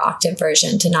lower octave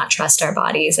version, to not trust our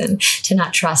bodies and to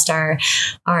not trust our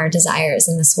desires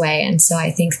in this way. And so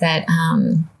I think that,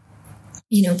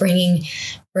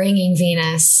 bringing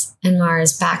Venus and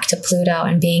Mars back to Pluto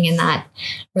and being in that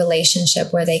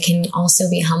relationship where they can also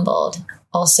be humbled,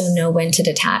 also know when to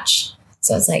detach.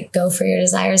 So it's like, go for your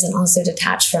desires and also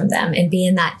detach from them and be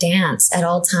in that dance at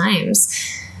all times.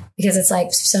 Because it's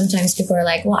like, sometimes people are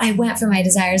like, well, I went for my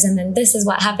desires and then this is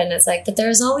what happened. It's like, but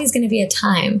there's always going to be a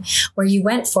time where you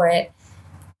went for it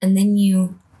and then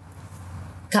you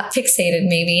got fixated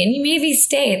maybe, and you maybe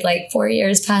stayed like 4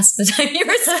 years past the time you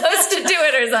were supposed to do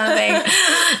it or something,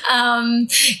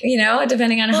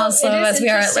 depending on how slow as we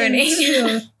are at learning.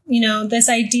 Too, this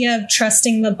idea of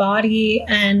trusting the body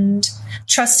and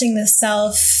trusting the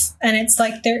self. And it's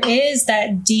like, there is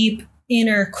that deep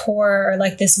inner core or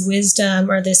like this wisdom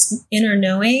or this inner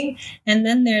knowing. And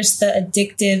then there's the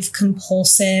addictive,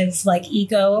 compulsive, like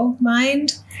ego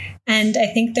mind. And I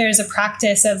think there's a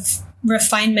practice of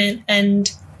refinement and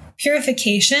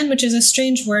purification, which is a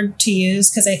strange word to use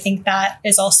because I think that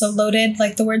is also loaded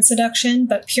like the word seduction,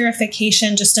 but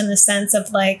purification just in the sense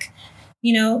of like,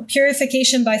 you know,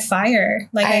 purification by fire.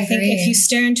 Like I think if you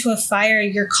stare into a fire,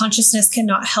 your consciousness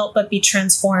cannot help but be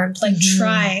transformed. Like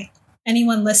try,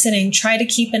 anyone listening, try to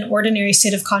keep an ordinary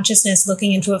state of consciousness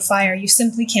looking into a fire. You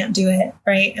simply can't do it.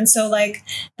 Right. And so like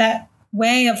that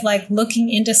way of like looking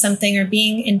into something or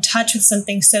being in touch with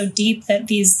something so deep that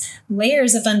these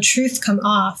layers of untruth come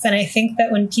off. And I think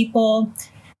that when people,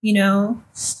 you know,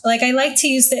 like I like to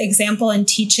use the example in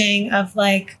teaching of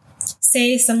like,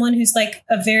 say someone who's like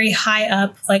a very high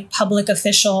up, like public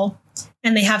official,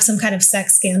 and they have some kind of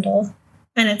sex scandal.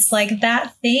 And it's like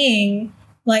that thing,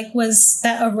 like was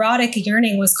that erotic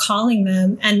yearning was calling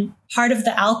them. And part of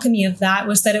the alchemy of that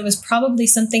was that it was probably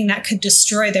something that could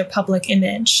destroy their public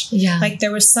image. Yeah. Like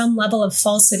there was some level of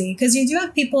falsity because you do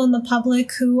have people in the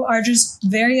public who are just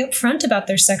very upfront about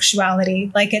their sexuality.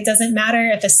 Like it doesn't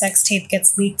matter if a sex tape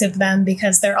gets leaked of them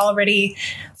because they're already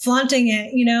flaunting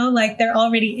it, you know, like they're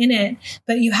already in it.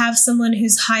 But you have someone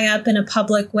who's high up in a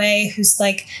public way, who's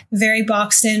like very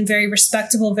boxed in, very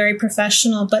respectable, very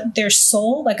professional, but their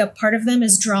soul, like a part of them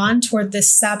is drawn toward this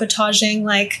sabotaging,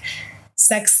 like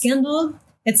sex scandal.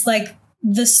 It's like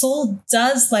the soul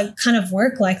does like kind of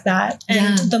work like that.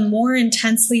 And the more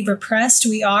intensely repressed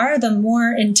we are, the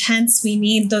more intense we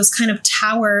need those kind of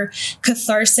tower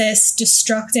catharsis,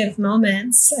 destructive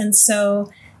moments. And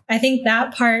so I think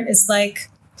that part is like,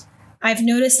 I've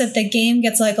noticed that the game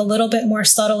gets like a little bit more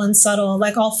subtle and subtle.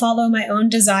 Like I'll follow my own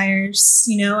desires,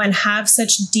 you know, and have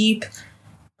such deep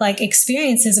like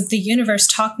experiences of the universe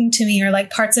talking to me or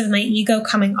like parts of my ego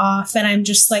coming off. And I'm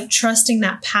just like trusting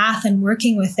that path and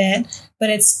working with it. But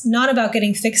it's not about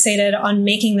getting fixated on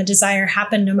making the desire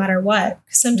happen no matter what.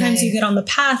 Sometimes you get on the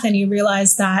path and you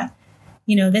realize that,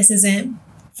 you know, this isn't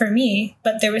for me.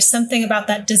 But there was something about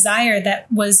that desire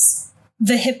that was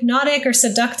the hypnotic or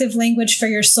seductive language for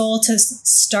your soul to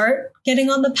start getting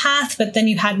on the path. But then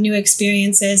you had new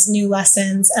experiences, new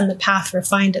lessons, and the path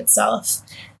refined itself.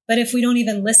 But if we don't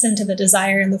even listen to the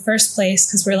desire in the first place,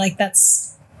 because we're like,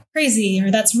 that's crazy or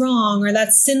that's wrong or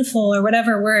that's sinful or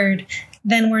whatever word,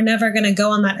 then we're never going to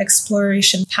go on that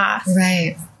exploration path.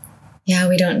 Right. Yeah,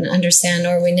 we don't understand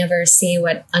or we never see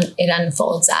what it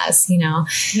unfolds as, you know.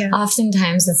 Yeah.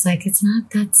 Oftentimes it's like, it's not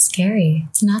that scary.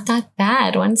 It's not that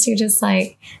bad once you just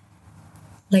like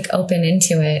open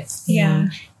into it, you know,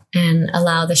 and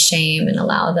allow the shame and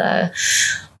allow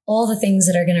all the things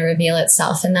that are going to reveal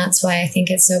itself. And that's why I think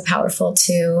it's so powerful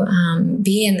to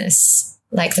be in this,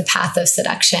 like the path of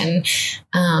seduction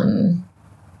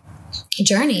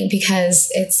journey, because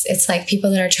it's like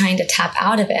people that are trying to tap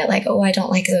out of it, like, oh, I don't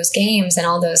like those games and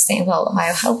all those things. Well,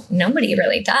 I hope nobody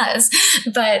really does,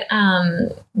 but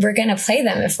we're going to play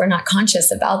them if we're not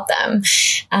conscious about them.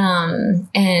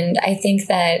 And I think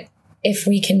that if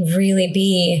we can really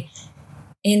be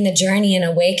in the journey and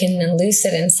awaken and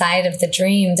lucid inside of the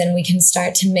dream, then we can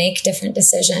start to make different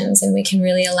decisions and we can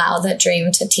really allow that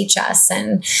dream to teach us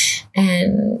and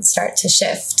start to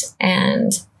shift.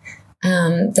 And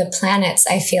the planets,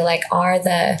 I feel like, are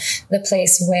the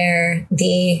place where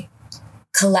the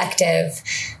collective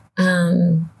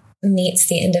meets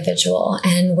the individual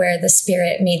and where the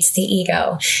spirit meets the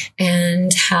ego,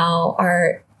 and how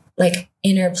our like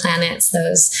inner planets,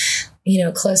 those, you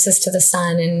know, closest to the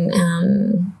sun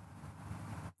and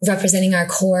representing our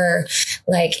core,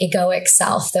 like egoic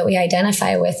self that we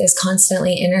identify with, is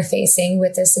constantly interfacing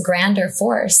with this grander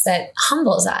force that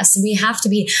humbles us. We have to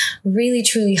be really,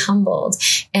 truly humbled.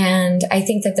 And I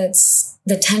think that that's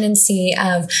the tendency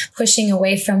of pushing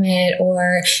away from it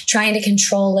or trying to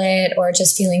control it or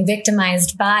just feeling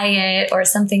victimized by it or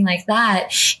something like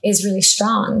that is really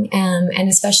strong. And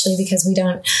especially because we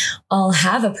don't all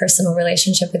have a personal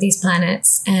relationship with these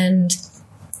planets. And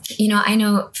you know, I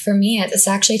know for me, it's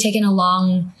actually taken a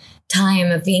long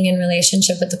time of being in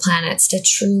relationship with the planets to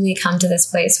truly come to this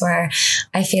place where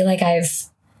I feel like I've,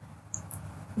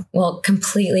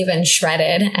 completely been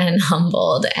shredded and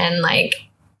humbled. And like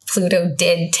Pluto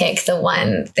did take the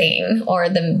one thing or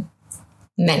the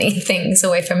many things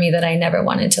away from me that I never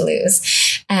wanted to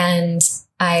lose. And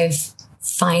I've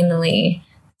finally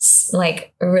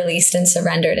like released and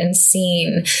surrendered and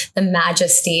seen the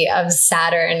majesty of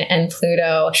Saturn and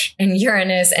Pluto and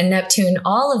Uranus and Neptune,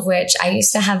 all of which I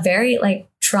used to have very like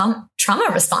trauma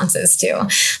responses to.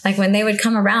 Like when they would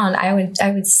come around, I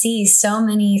would see so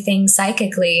many things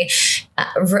psychically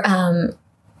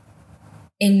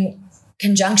in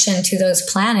conjunction to those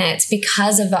planets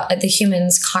because of the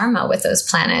human's karma with those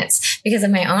planets, because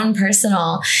of my own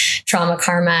personal trauma,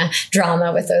 karma,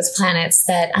 drama with those planets,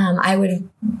 that I would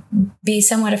be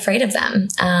somewhat afraid of them,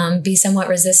 be somewhat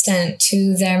resistant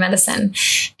to their medicine.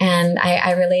 And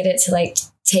I relate it to like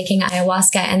taking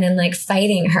ayahuasca and then like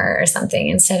fighting her or something,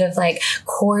 instead of like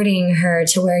courting her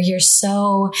to where you're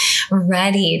so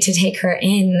ready to take her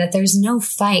in that there's no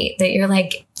fight, that you're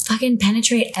like, fucking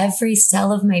penetrate every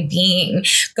cell of my being,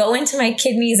 go into my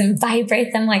kidneys and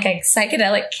vibrate them like a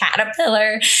psychedelic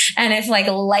caterpillar. And if like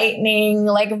lightning,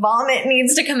 like vomit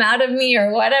needs to come out of me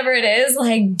or whatever it is,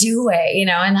 like do it, you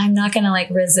know, and I'm not going to like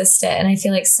resist it. And I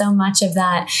feel like so much of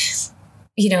that,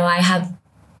 you know, I have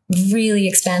really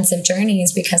expansive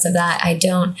journeys because of that. I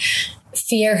don't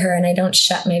fear her and I don't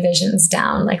shut my visions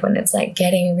down, like when it's like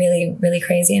getting really, really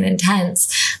crazy and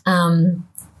intense.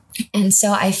 And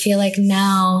so I feel like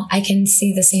now I can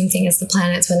see the same thing as the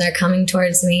planets when they're coming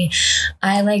towards me.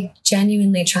 I like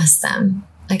genuinely trust them.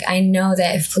 Like I know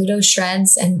that if Pluto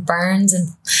shreds and burns and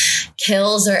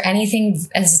kills or anything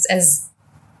as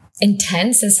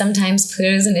intense as sometimes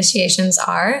Pluto's initiations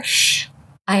are,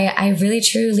 I really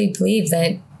truly believe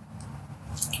that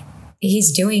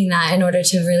he's doing that in order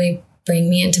to really bring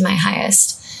me into my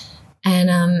highest. And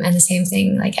the same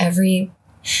thing, like every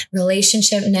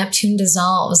relationship Neptune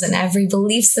dissolves, and every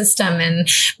belief system and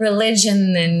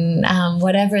religion and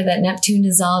whatever that Neptune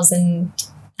dissolves and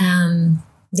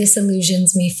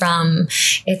disillusions me from,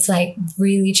 it's like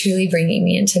really truly bringing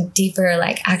me into deeper,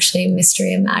 like actually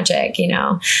mystery and magic, you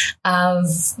know, of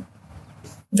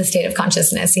the state of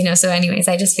consciousness, you know. So anyways,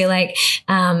 I just feel like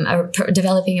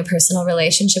developing a personal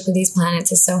relationship with these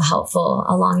planets is so helpful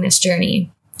along this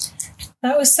journey.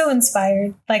 That was so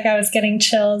inspired. Like I was getting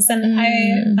chills,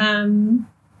 and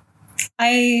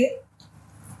I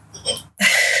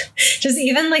just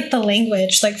even like the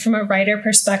language, like from a writer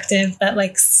perspective, that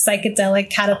like psychedelic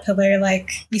caterpillar,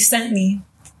 like you sent me,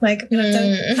 like I have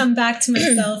to come back to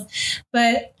myself.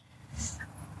 But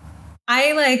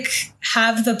I like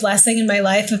have the blessing in my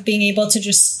life of being able to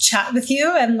just chat with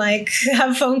you and like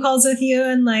have phone calls with you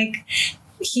and like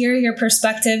hear your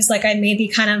perspectives. Like I may be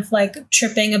kind of like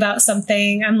tripping about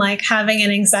something. I'm like having an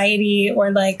anxiety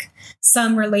or like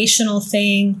some relational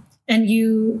thing, and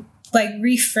you like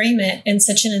reframe it in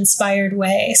such an inspired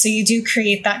way. So you do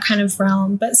create that kind of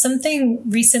realm. But something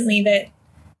recently that,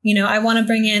 you know, I want to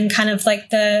bring in kind of like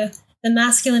the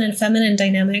masculine and feminine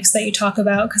dynamics that you talk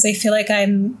about, because I feel like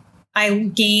I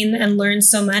gain and learn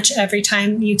so much every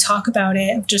time you talk about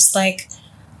it, just like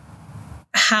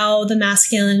how the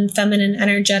masculine and feminine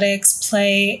energetics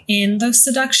play in the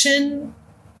seduction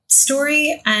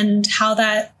story, and how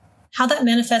that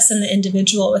manifests in the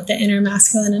individual with the inner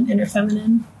masculine and inner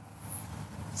feminine.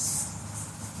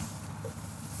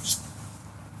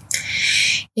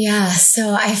 Yeah.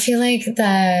 So I feel like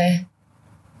the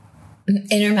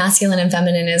inner masculine and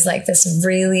feminine is like this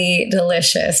really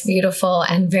delicious, beautiful,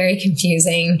 and very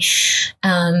confusing,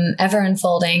 ever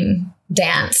unfolding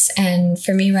dance. And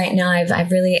for me right now,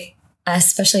 I've really,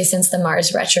 especially since the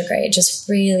Mars retrograde, just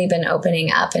really been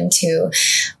opening up into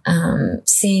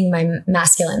seeing my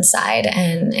masculine side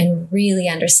and really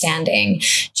understanding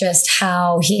just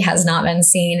how he has not been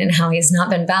seen and how he's not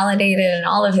been validated, and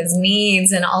all of his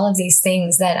needs and all of these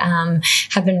things that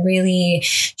have been really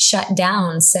shut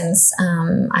down since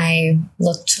I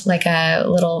looked like a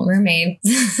little mermaid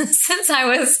since I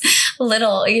was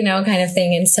little, you know, kind of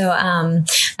thing. And so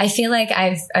I feel like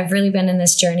I've really been in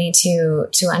this journey to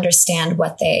understand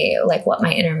what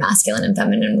my inner masculine and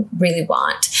feminine really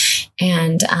want.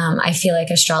 And I feel like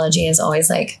astrology is always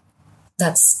like,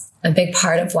 that's a big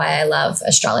part of why I love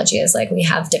astrology, is like we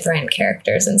have different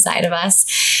characters inside of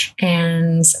us.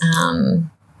 And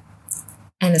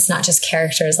it's not just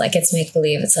characters, like it's make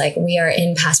believe. It's like we are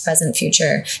in past, present,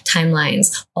 future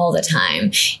timelines all the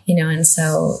time, you know? And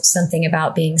so something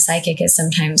about being psychic is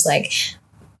sometimes like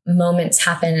moments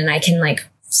happen and I can like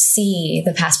see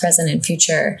the past, present, and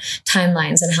future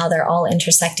timelines and how they're all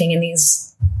intersecting in these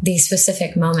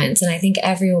specific moments. And I think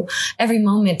every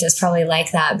moment is probably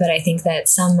like that. But I think that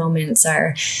some moments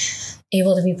are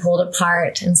able to be pulled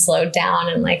apart and slowed down,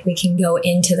 and like we can go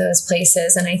into those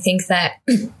places. And I think that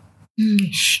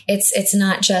it's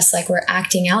not just like we're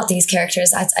acting out these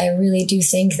characters. I really do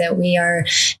think that we are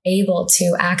able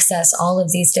to access all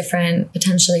of these different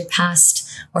potentially past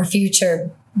or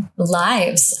future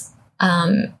lives,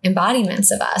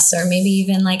 embodiments of us, or maybe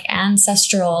even like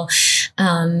ancestral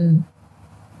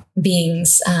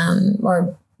beings,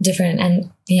 or different,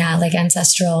 and like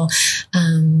ancestral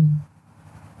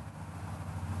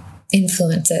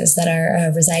influences that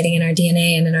are residing in our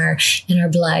DNA and in our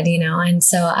blood, you know. And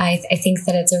so I think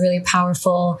that it's a really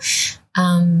powerful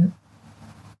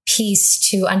piece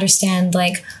to understand,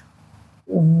 like,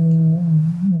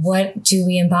 what do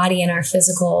we embody in our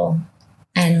physical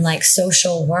and like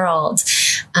social world.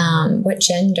 What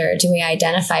gender do we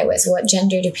identify with? What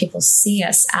gender do people see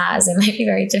us as? It might be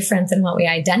very different than what we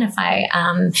identify.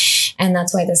 And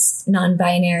that's why this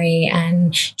non-binary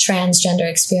and transgender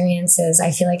experiences,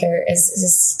 I feel like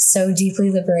is so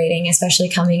deeply liberating, especially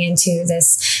coming into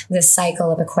this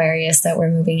cycle of Aquarius that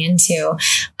we're moving into.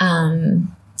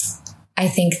 I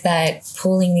think that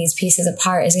pulling these pieces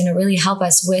apart is going to really help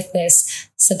us with this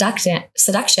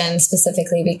seduction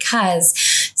specifically, because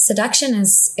seduction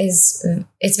is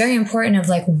it's very important of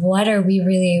like, what are we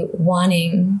really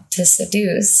wanting to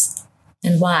seduce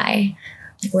and why?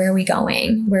 Like, where are we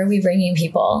going? Where are we bringing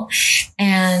people?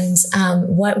 And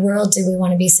what world do we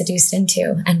want to be seduced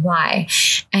into and why?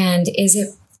 And is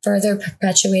it further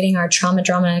perpetuating our trauma,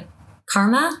 drama,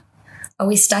 karma? Are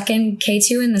we stuck in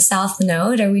K2 in the South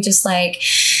Node? Are we just like,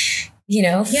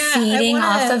 feeding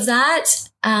off of that?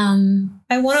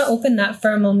 I want to open that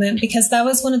for a moment, because that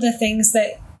was one of the things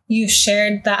that you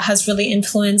shared that has really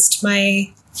influenced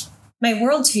my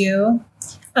worldview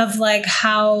of like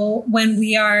how when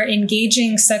we are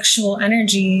engaging sexual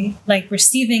energy, like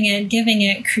receiving it, giving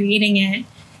it, creating it,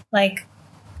 like,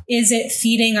 is it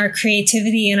feeding our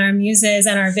creativity and our muses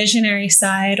and our visionary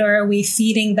side, or are we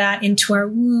feeding that into our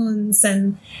wounds?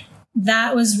 And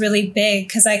that was really big,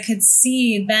 because I could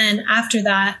see then after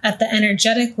that at the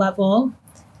energetic level,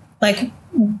 like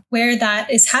where that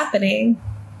is happening.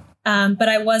 But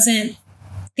I wasn't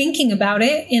thinking about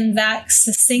it in that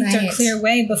succinct or clear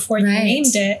way before you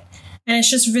named it. And it's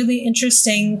just really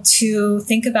interesting to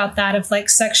think about that of like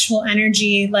sexual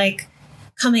energy, like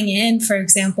coming in, for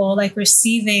example, like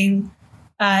receiving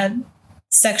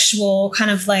sexual kind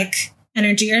of like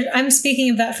energy. Or I'm speaking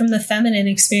of that from the feminine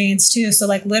experience too. So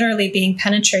like literally being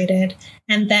penetrated,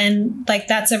 and then like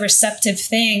that's a receptive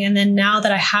thing. And then now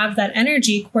that I have that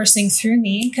energy coursing through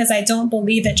me, because I don't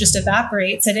believe it just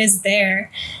evaporates, it is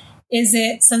there. Is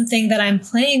it something that I'm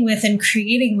playing with and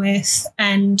creating with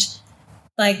and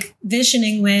like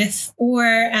visioning with, or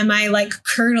am I like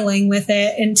curdling with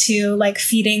it into like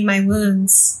feeding my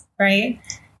wounds? Right.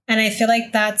 And I feel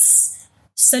like that's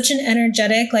such an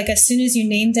energetic, like as soon as you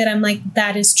named it, I'm like,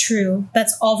 that is true.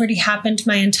 That's already happened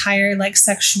my entire like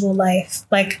sexual life.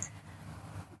 Like,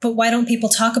 but why don't people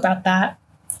talk about that?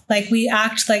 Like we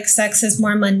act like sex is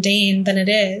more mundane than it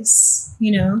is,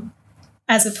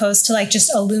 as opposed to like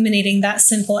just illuminating that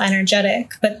simple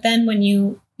energetic. But then when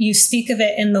you speak of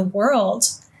it in the world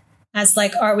as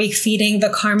like, are we feeding the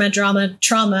karma, drama,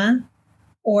 trauma,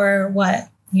 or what,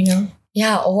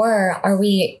 Yeah. Or are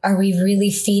we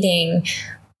really feeding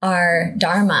our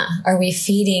dharma? Are we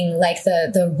feeding like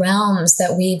the realms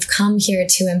that we've come here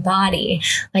to embody?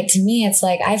 Like to me, it's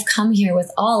like, I've come here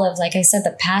with all of, like I said,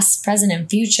 the past, present, and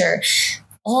future,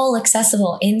 all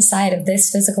accessible inside of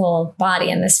this physical body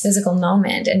and this physical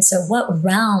moment. And so what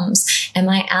realms am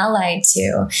I allied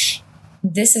to?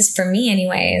 This is for me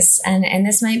anyways. And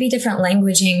this might be different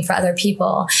languaging for other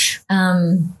people.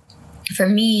 For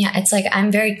me, it's like,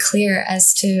 I'm very clear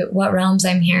as to what realms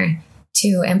I'm here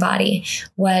to embody,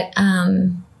 what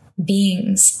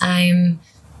beings I'm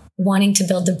wanting to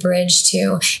build the bridge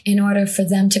to in order for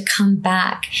them to come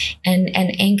back and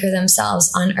anchor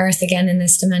themselves on earth again in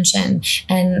this dimension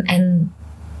and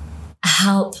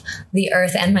help the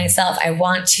earth and myself. I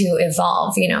want to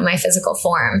evolve, my physical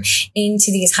form into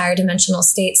these higher dimensional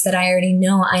states that I already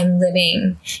know I'm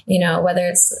living, whether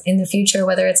it's in the future,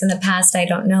 whether it's in the past, I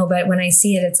don't know. But when I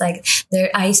see it, it's like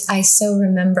I so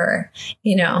remember,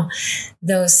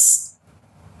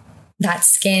 that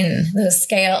skin, those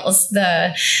scales,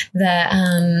 like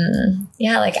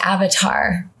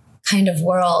Avatar kind of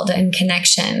world and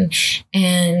connection.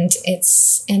 And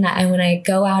when I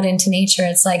go out into nature,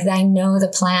 it's like, I know the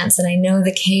plants and I know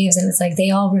the caves, and it's like,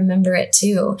 they all remember it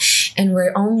too. And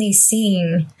we're only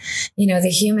seeing, the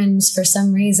humans for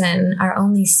some reason are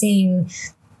only seeing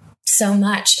so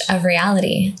much of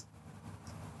reality.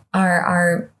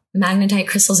 Our magnetite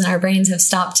crystals in our brains have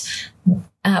stopped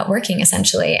working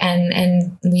essentially.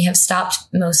 And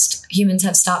most humans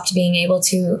have stopped being able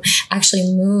to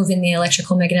actually move in the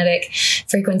electrical magnetic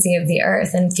frequency of the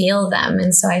earth and feel them.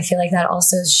 And so I feel like that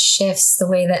also shifts the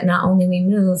way that not only we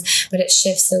move, but it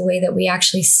shifts the way that we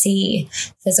actually see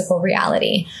physical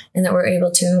reality and that we're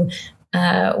able to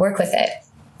work with it.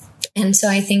 And so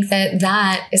I think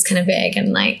that is kind of big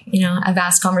and like, a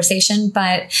vast conversation.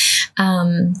 But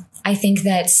I think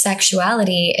that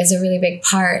sexuality is a really big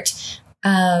part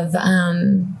of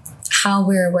how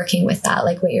we're working with that.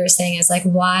 Like what you were saying is like,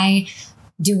 why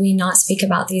do we not speak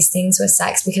about these things with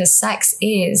sex? Because sex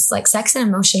and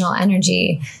emotional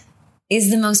energy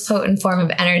is the most potent form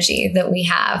of energy that we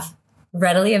have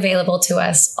readily available to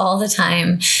us all the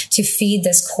time to feed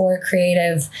this core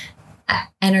creative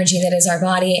energy that is our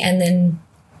body, and then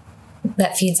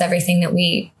that feeds everything that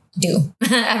we do,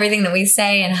 everything that we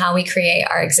say, and how we create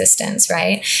our existence,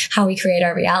 right? How we create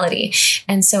our reality.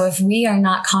 And so if we are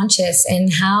not conscious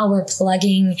in how we're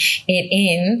plugging it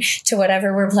in to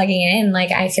whatever we're plugging it in,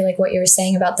 like I feel like what you were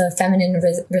saying about the feminine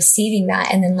receiving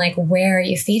that, and then like, where are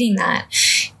you feeding that,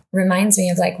 reminds me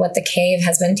of like what the cave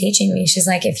has been teaching me. She's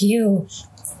like, if you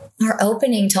are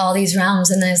opening to all these realms,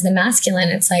 and there's the masculine,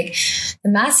 it's like the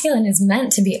masculine is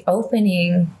meant to be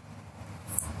opening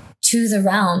to the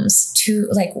realms, to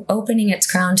like opening its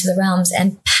crown to the realms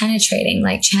and penetrating,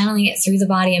 like channeling it through the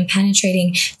body and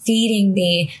penetrating, feeding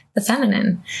the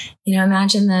feminine. You know,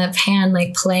 imagine the pan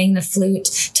like playing the flute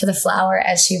to the flower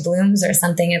as she blooms or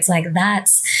something. It's like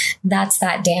that's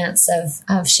that dance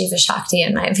of Shiva Shakti,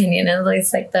 in my opinion. At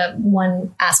least like the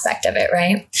one aspect of it,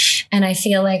 right? And I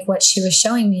feel like what she was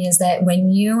showing me is that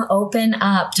when you open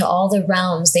up to all the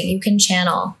realms that you can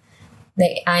channel,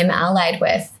 that I'm allied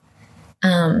with,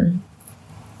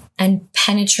 and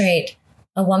penetrate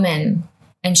a woman,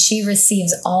 and she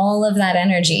receives all of that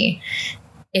energy.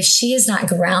 If she is not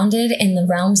grounded in the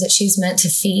realms that she's meant to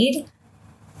feed,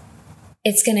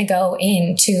 it's going to go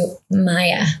into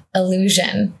Maya,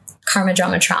 illusion, karma,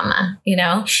 drama, trauma, you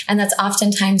know? And that's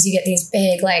oftentimes you get these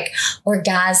big, like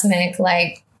orgasmic,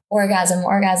 like orgasms,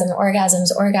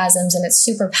 and it's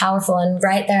super powerful. And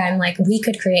right there, I'm like, we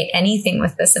could create anything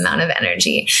with this amount of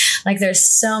energy. Like there's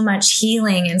so much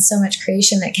healing and so much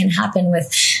creation that can happen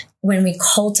with when we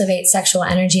cultivate sexual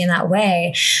energy in that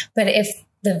way. But if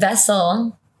the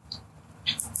vessel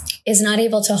is not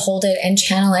able to hold it and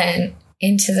channel it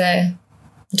into the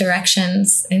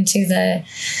directions, into the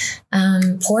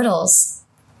portals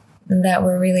that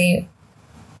we're really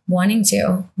wanting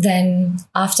to, then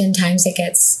oftentimes it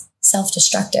gets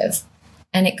self-destructive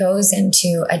and it goes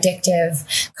into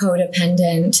addictive,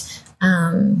 codependent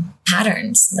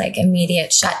patterns, like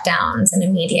immediate shutdowns and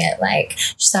immediate like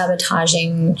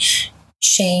sabotaging,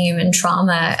 shame and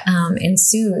trauma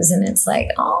ensues. And it's like,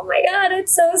 oh my God,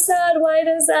 it's so sad. Why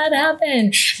does that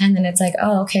happen? And then it's like,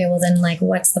 oh, okay, well then like,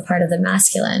 what's the part of the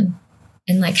masculine?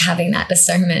 And like having that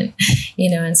discernment, you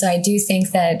know? And so I do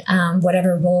think that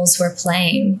whatever roles we're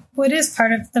playing. What is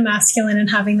part of the masculine and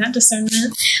having that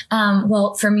discernment?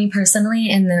 Well, for me personally,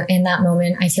 in that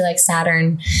moment, I feel like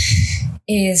Saturn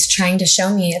is trying to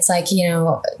show me, it's like, you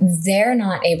know, they're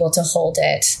not able to hold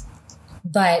it,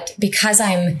 but because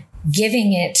I'm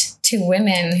giving it to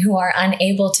women who are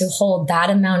unable to hold that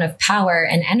amount of power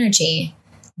and energy,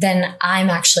 then I'm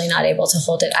actually not able to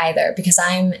hold it either, because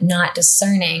I'm not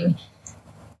discerning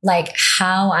like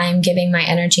how I'm giving my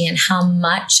energy and how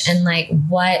much, and like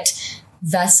what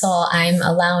vessel I'm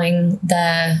allowing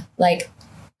the, like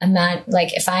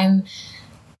if I'm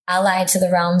allied to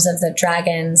the realms of the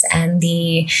dragons and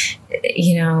the,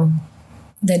 you know,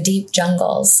 the deep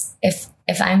jungles, if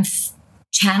I'm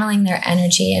channeling their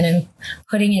energy and I'm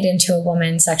putting it into a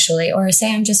woman sexually, or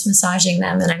say I'm just massaging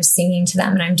them and I'm singing to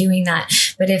them and I'm doing that.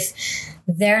 But if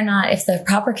the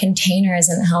proper container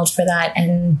isn't held for that,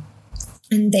 and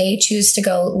they choose to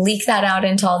go leak that out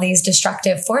into all these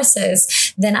destructive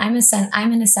forces, then I'm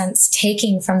in a sense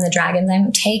taking from the dragons.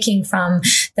 I'm taking from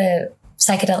the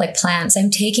psychedelic plants.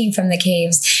 I'm taking from the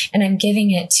caves, and I'm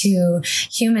giving it to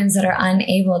humans that are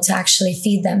unable to actually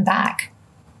feed them back,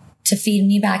 to feed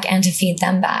me back and to feed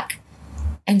them back.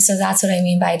 And so that's what I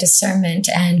mean by discernment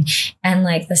and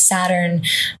like the Saturn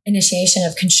initiation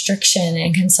of constriction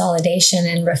and consolidation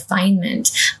and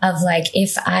refinement of like,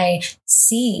 if I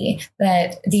see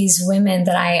that these women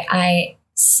that I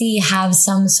see have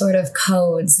some sort of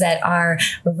codes that are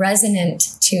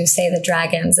resonant to, say, the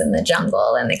dragons in the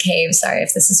jungle and the cave. Sorry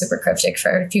if this is super cryptic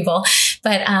for people,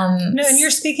 but no, and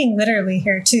you're speaking literally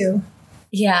here too.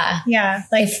 Yeah.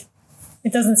 Like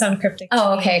it doesn't sound cryptic.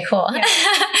 Oh, okay, cool. Yeah.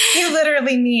 You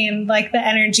literally mean like the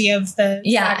energy of the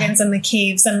dragons and the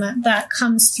caves, and that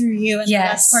comes through you, and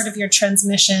that's part of your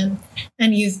transmission.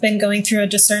 And you've been going through a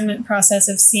discernment process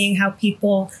of seeing how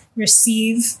people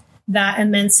receive that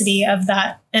immensity of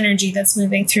that energy that's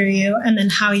moving through you, and then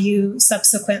how you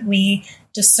subsequently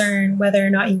discern whether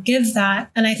or not you give that.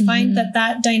 And I find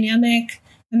that dynamic,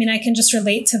 I mean, I can just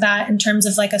relate to that in terms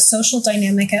of like a social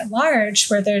dynamic at large,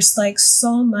 where there's like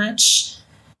so much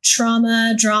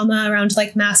drama around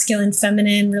like masculine,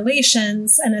 feminine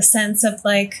relations, and a sense of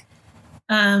like,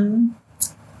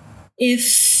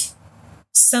 if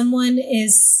someone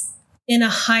is in a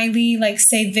highly, like,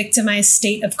 say, victimized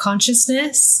state of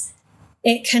consciousness,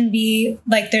 it can be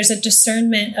like there's a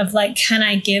discernment of like, can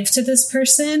I give to this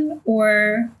person,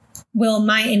 or will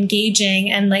my engaging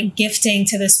and like gifting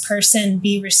to this person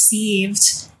be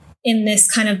received in this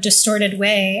kind of distorted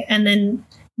way and then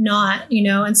not, you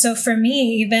know? And so for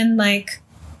me, even like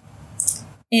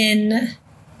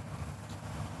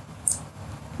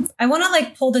I want to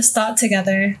like pull this thought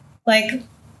together. Like,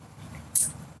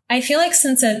 I feel like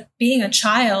since being a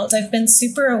child, I've been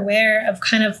super aware of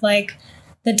kind of like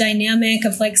the dynamic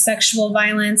of like sexual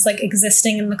violence, like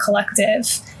existing in the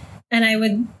collective. And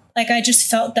I just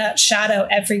felt that shadow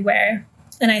everywhere.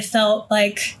 And I felt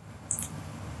like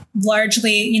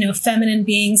largely, you know, feminine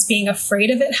beings being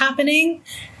afraid of it happening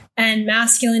and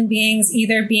masculine beings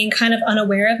either being kind of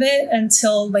unaware of it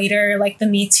until later, like the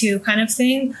Me Too kind of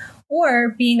thing, or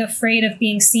being afraid of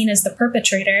being seen as the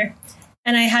perpetrator.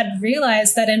 And I had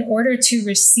realized that in order to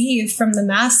receive from the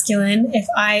masculine, if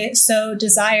I so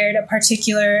desired a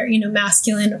particular, you know,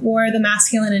 masculine or the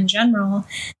masculine in general,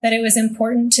 that it was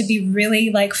important to be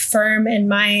really like firm in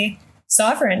my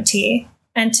sovereignty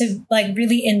and to like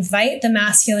really invite the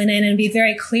masculine in and be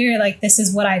very clear, like, this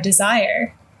is what I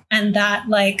desire. And that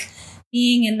like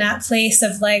being in that place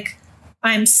of like,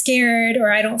 I'm scared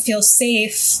or I don't feel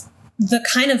safe, the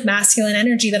kind of masculine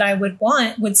energy that I would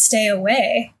want would stay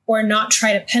away or not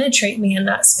try to penetrate me in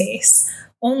that space.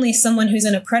 Only someone who's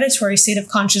in a predatory state of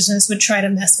consciousness would try to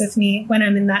mess with me when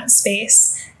I'm in that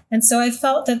space. And so I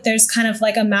felt that there's kind of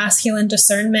like a masculine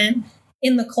discernment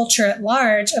in the culture at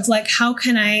large of like, how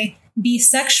can I be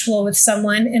sexual with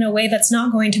someone in a way that's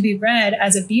not going to be read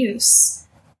as abuse?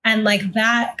 And like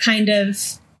that kind of,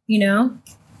 you know?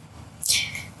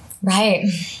 Right.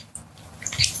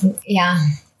 Yeah.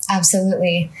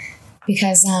 Absolutely.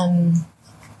 Because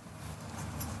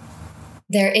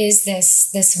there is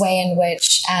this way in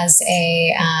which as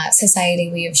a society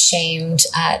we have shamed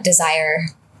desire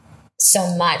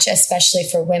so much, especially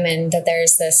for women, that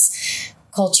there's this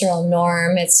cultural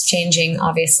norm. It's changing,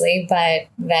 obviously, but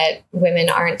that women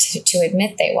aren't to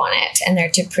admit they want it and they're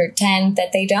to pretend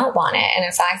that they don't want it. And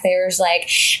in fact, there's like,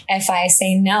 if I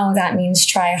say no, that means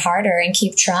try harder and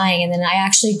keep trying. And then I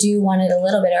actually do want it a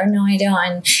little bit, or no, I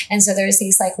don't. And so there's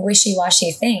these like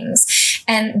wishy-washy things.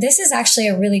 And this is actually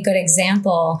a really good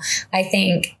example, I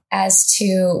think, as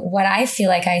to what I feel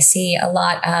like I see a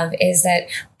lot of is that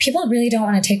people really don't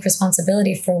want to take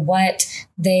responsibility for what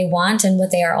they want and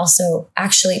what they are also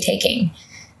actually taking.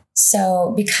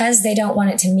 So because they don't want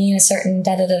it to mean a certain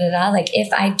like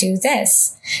if I do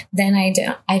this, then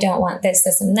I don't want this,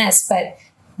 this, and this, but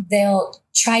they'll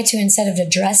try to, instead of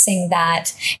addressing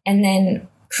that and then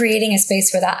creating a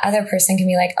space where that other person can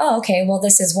be like, oh, okay, well,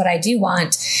 this is what I do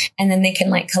want. And then they can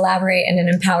like collaborate in an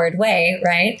empowered way,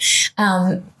 right?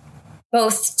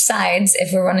 Both sides,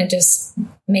 if we want to just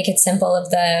make it simple, of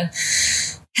the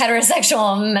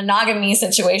heterosexual monogamy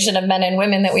situation of men and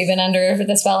women that we've been under for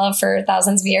the spell of for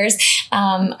thousands of years,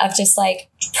 of just like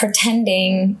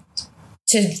pretending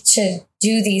to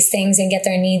do these things and get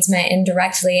their needs met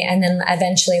indirectly, and then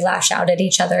eventually lash out at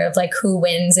each other of like who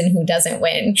wins and who doesn't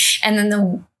win. And then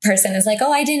the person is like,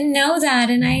 oh, I didn't know that.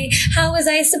 And how was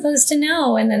I supposed to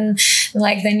know? And then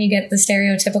then you get the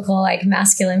stereotypical like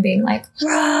masculine being like,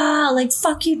 rah, like,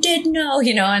 fuck, you did know,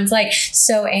 you know, and it's like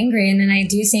so angry. And then I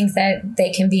do think that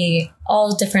they can be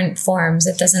all different forms.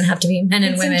 It doesn't have to be men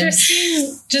and women.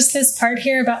 Interesting. Just this part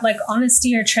here about like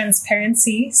honesty or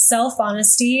transparency,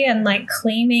 self-honesty, and like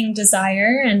claiming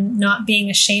desire and not being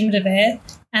ashamed of it.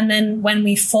 And then when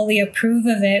we fully approve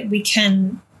of it, we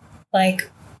can like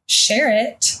share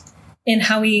it in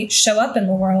how we show up in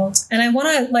the world. And I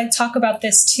want to like talk about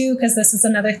this too, because this is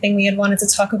another thing we had wanted to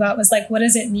talk about, was like, what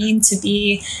does it mean to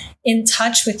be in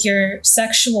touch with your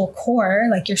sexual core,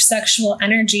 like your sexual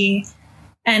energy,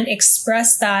 and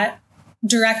express that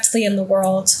directly in the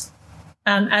world,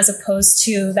 as opposed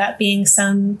to that being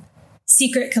some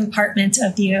secret compartment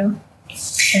of you.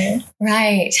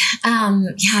 Right.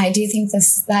 Yeah, I do think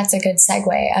that's a good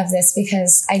segue of this,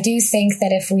 because I do think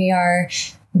that if we are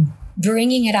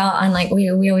bringing it out on, like, we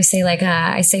always say, like,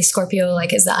 I say Scorpio,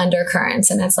 like, is the undercurrents,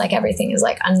 and it's like everything is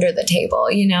like under the table,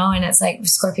 you know, and it's like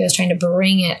Scorpio is trying to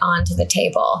bring it onto the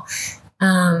table,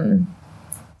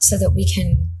 so that we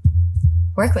can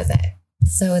work with it,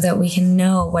 so that we can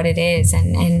know what it is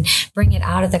and bring it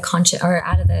out of the conscious, or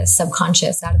out of the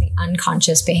subconscious, out of the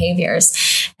unconscious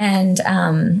behaviors. And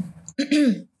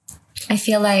I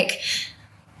feel like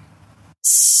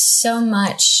so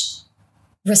much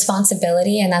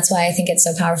responsibility, and that's why I think it's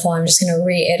so powerful. I'm just going to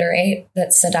reiterate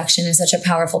that seduction is such a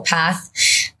powerful path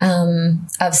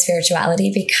of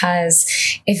spirituality,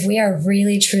 because if we are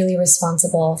really truly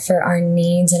responsible for our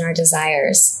needs and our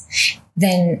desires,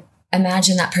 then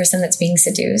imagine that person that's being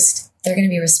seduced they're going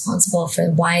to be responsible for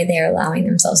why they're allowing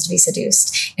themselves to be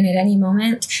seduced. And at any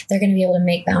moment, they're going to be able to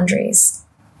make boundaries.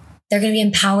 They're going to be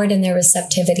empowered in their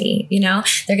receptivity.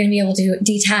 They're going to be able to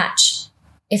detach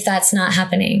if that's not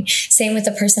happening. Same with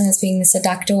the person that's being the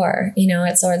seductor, or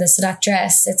the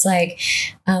seductress. It's like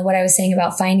what I was saying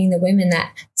about finding the women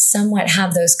that somewhat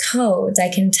have those codes. I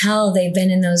can tell they've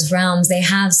been in those realms. They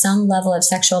have some level of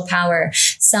sexual power.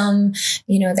 Some,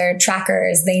 they're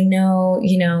trackers. They know,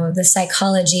 the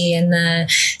psychology and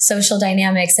the social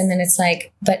dynamics. And then it's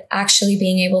like, but actually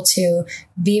being able to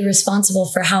be responsible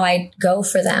for how I go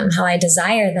for them, how I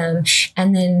desire them.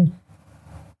 And then,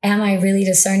 am I really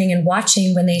discerning and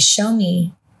watching when they show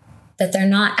me that they're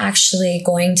not actually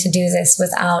going to do this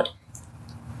without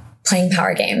playing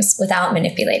power games, without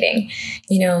manipulating,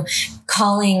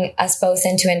 calling us both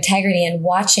into integrity and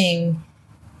watching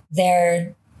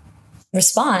their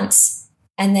response,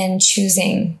 and then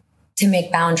choosing to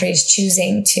make boundaries,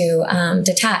 choosing to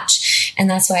detach. And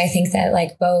that's why I think that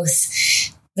like both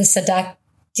the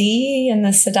seductee and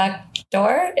the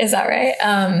seductor, is that right?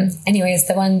 Anyways,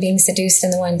 the one being seduced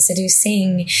and the one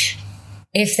seducing,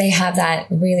 if they have that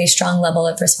really strong level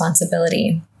of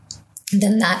responsibility,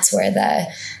 then that's where the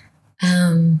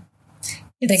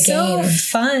it's game so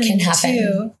fun can happen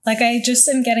too. Like I just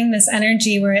am getting this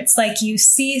energy where it's like you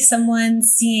see someone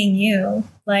seeing you,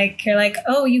 like you're like,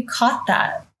 oh, you caught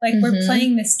that. Like we're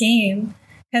playing this game,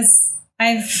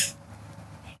 because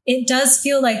it does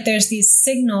feel like there's these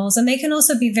signals, and they can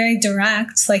also be very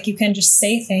direct. Like you can just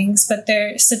say things, but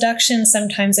their seduction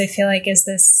sometimes I feel like is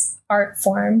this art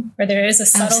form where there is a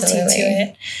subtlety to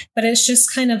it, but it's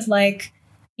just kind of like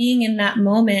being in that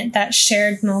moment, that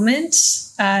shared moment,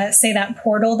 say that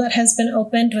portal that has been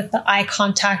opened with the eye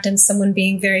contact and someone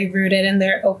being very rooted and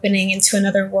they're opening into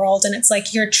another world. And it's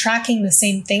like you're tracking the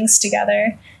same things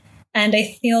together. And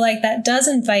I feel like that does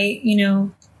invite,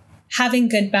 having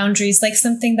good boundaries. Like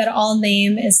something that I'll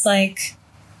name is like,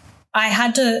 I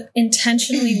had to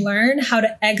intentionally learn how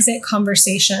to exit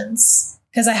conversations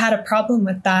because I had a problem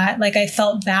with that. Like I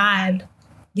felt bad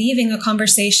leaving a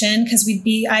conversation because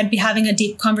I'd be having a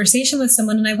deep conversation with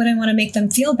someone and I wouldn't want to make them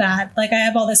feel bad. Like I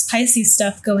have all this Pisces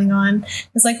stuff going on.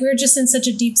 It's like, we're just in such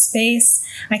a deep space.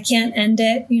 I can't end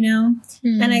it,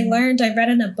 And I read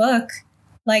in a book,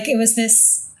 like it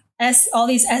was all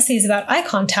these essays about eye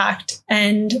contact.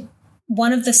 And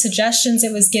one of the suggestions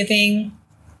it was giving,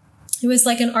 it was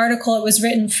like an article, it was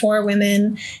written for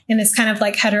women in this kind of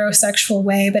like heterosexual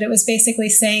way, but it was basically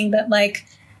saying that like,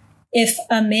 if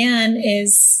a man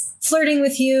is flirting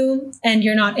with you and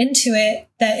you're not into it,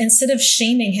 that instead of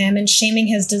shaming him and shaming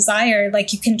his desire,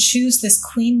 like you can choose this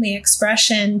queenly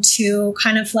expression to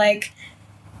kind of like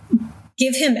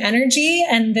give him energy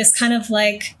and this kind of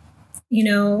like,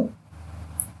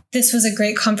 this was a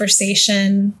great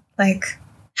conversation, like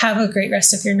have a great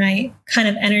rest of your night kind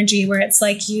of energy, where it's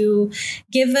like you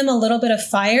give them a little bit of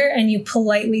fire and you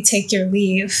politely take your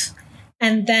leave.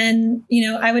 And then,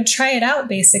 I would try it out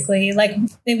basically. Like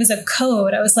it was a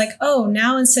code. I was like, oh,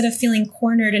 now instead of feeling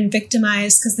cornered and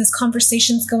victimized because this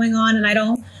conversation's going on and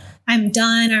I'm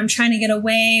done, or I'm trying to get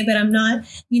away, but I'm not,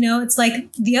 it's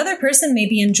like the other person may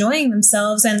be enjoying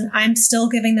themselves and I'm still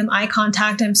giving them eye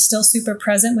contact. I'm still super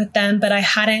present with them, but I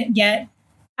hadn't yet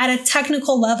at a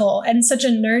technical level and such a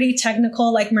nerdy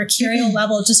technical, like mercurial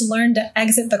level, just learned to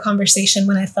exit the conversation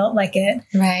when I felt like it.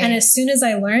 Right. And as soon as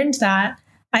I learned that,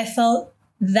 I felt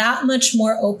that much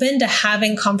more open to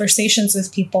having conversations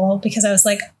with people because I was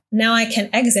like, now I can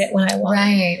exit when I want.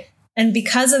 Right. And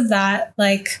because of that,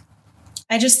 like,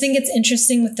 I just think it's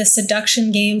interesting with the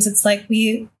seduction games. It's like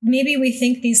we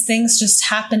think these things just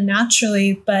happen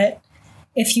naturally, but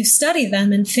if you study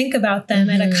them and think about them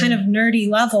at a kind of nerdy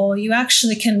level, you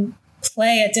actually can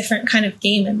play a different kind of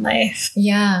game in life.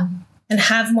 Yeah. And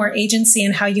have more agency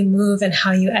in how you move and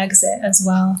how you exit as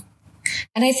well.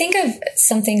 And I think of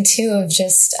something too of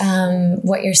just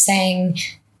what you're saying,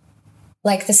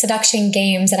 like the seduction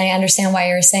games. And I understand why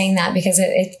you're saying that because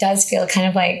it does feel kind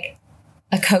of like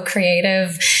a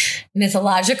co-creative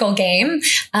mythological game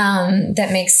that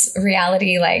makes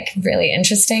reality like really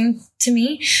interesting to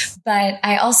me. But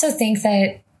I also think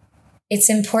that it's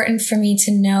important for me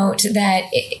to note that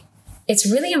it's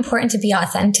really important to be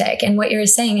authentic. And what you're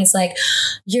saying is like,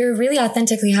 you're really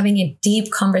authentically having a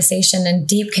deep conversation and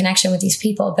deep connection with these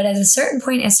people. But at a certain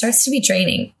point, it starts to be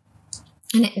draining.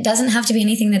 And it doesn't have to be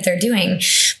anything that they're doing.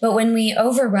 But when we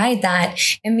override that,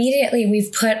 immediately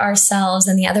we've put ourselves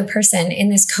and the other person in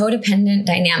this codependent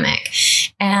dynamic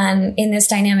and in this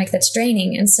dynamic that's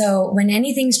draining. And so when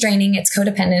anything's draining, it's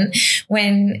codependent.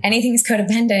 When anything's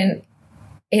codependent,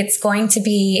 it's going to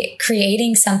be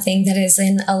creating something that is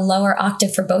in a lower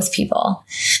octave for both people.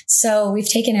 So we've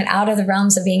taken it out of the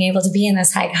realms of being able to be in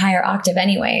this higher octave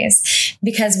anyways,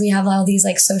 because we have all these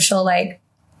like social like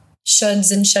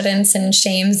shoulds and shouldn'ts and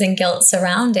shames and guilts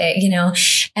around it, you know?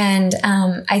 And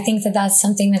I think that that's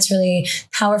something that's really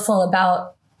powerful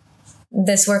about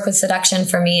this work with seduction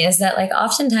for me, is that like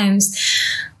oftentimes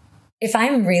if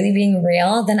I'm really being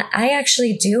real, then I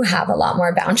actually do have a lot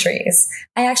more boundaries.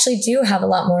 I actually do have a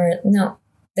lot more, no,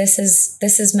 this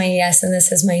is my yes and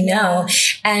this is my no.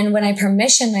 And when I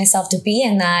permission myself to be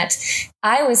in that,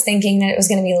 I was thinking that it was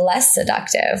going to be less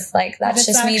seductive. Like that's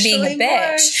just me being a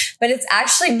bitch, but it's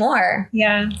actually more.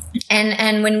 Yeah.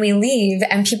 And when we leave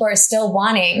and people are still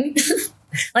wanting,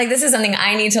 like this is something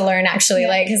I need to learn actually,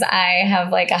 like, cause I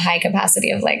have like a high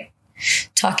capacity of like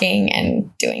talking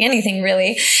and doing anything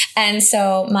really. And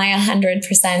so my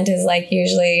 100% is like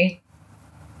usually,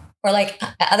 or like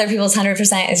other people's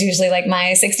 100% is usually like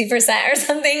my 60% or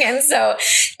something. And so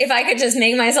if I could just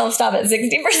make myself stop at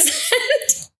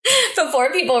 60%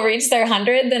 before people reach their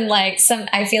 100, then like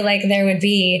I feel like there would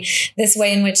be this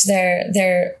way in which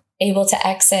they're able to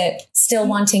exit still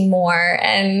wanting more.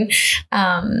 And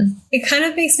it kind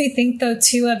of makes me think though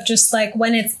too of just like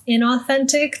when it's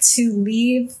inauthentic to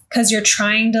leave because you're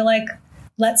trying to like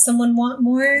let someone want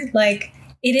more, like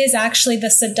it is actually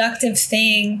the seductive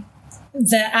thing.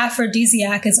 The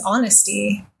aphrodisiac is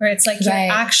honesty, where it's like you're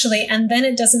actually, and then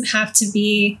it doesn't have to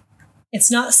be, it's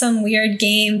not some weird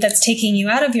game that's taking you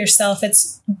out of yourself.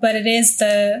 But it is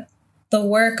the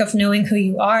work of knowing who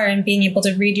you are and being able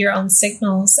to read your own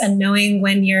signals and knowing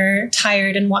when you're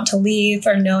tired and want to leave,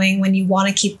 or knowing when you want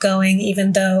to keep going,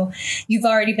 even though you've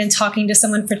already been talking to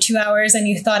someone for 2 hours and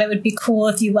you thought it would be cool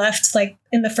if you left like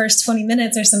in the first 20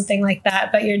 minutes or something like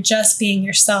that, but you're just being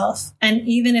yourself. And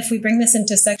even if we bring this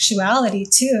into sexuality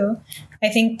too, I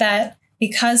think that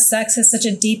because sex is such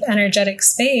a deep energetic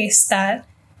space that,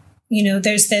 you know,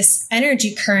 there's this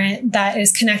energy current that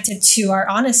is connected to our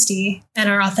honesty and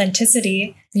our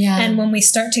authenticity. Yeah. And when we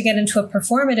start to get into a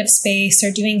performative space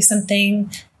or doing something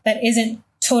that isn't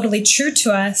totally true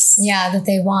to us. Yeah, that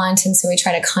they want. And so we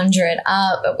try to conjure it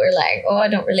up, but we're like, oh, I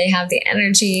don't really have the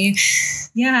energy.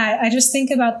 Yeah, I just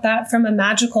think about that from a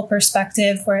magical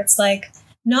perspective, where it's like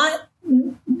not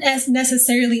as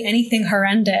necessarily anything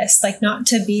horrendous, like not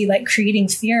to be like creating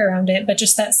fear around it, but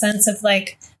just that sense of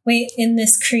like, wait, in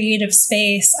this creative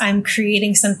space, I'm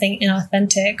creating something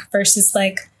inauthentic, versus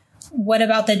like, what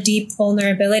about the deep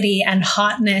vulnerability and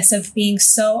hotness of being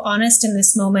so honest in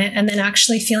this moment and then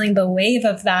actually feeling the wave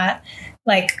of that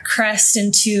like crest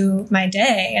into my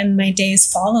day and my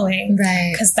days following.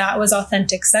 Right. Because that was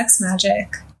authentic sex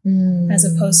magic as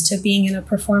opposed to being in a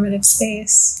performative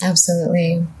space.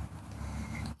 Absolutely.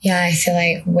 Yeah, I feel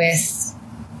like with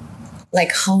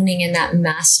like honing in that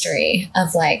mastery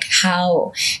of like,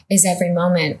 how is every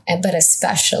moment, but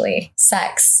especially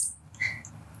sex,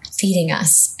 feeding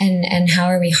us, and how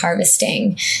are we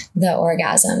harvesting the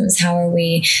orgasms? How are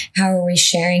we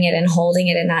sharing it and holding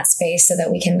it in that space so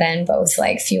that we can then both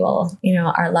like fuel, you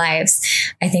know, our lives,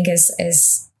 I think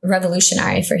is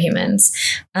revolutionary for humans.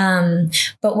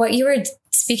 But what you were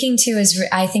speaking to is,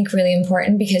 I think, really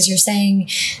important, because you're saying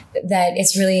that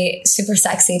it's really super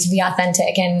sexy to be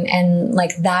authentic, and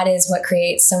like that is what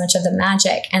creates so much of the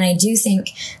magic. And I do think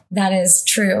that is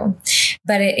true,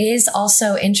 but it is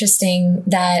also interesting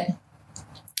that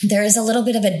there is a little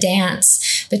bit of a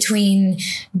dance between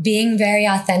being very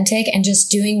authentic and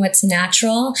just doing what's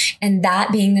natural, and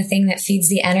that being the thing that feeds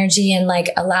the energy and like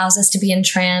allows us to be in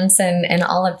trance and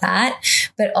all of that.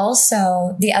 But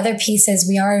also the other piece is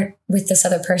we are with this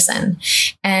other person,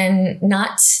 and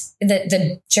not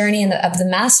the journey of the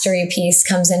mastery piece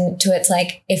comes into it's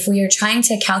like, if we are trying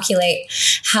to calculate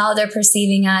how they're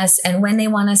perceiving us and when they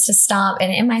want us to stop,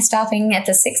 and am I stopping at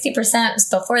the 60%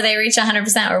 before they reach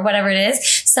 100% or whatever it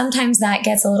is, sometimes that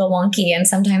gets a little wonky. And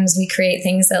sometimes we create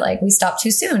things that like we stop too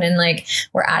soon and like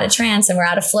we're out of trance and we're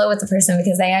out of flow with the person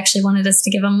because they actually wanted us to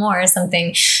give them more or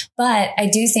something. But I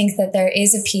do think that there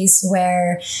is a piece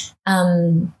where,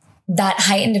 that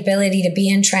heightened ability to be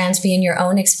in trance, be in your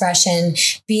own expression,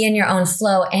 be in your own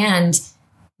flow, and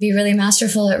be really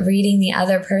masterful at reading the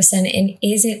other person. And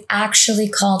is it actually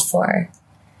called for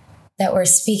that we're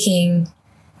speaking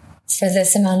for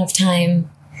this amount of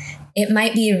time? It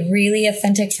might be really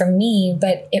authentic for me,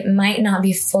 but it might not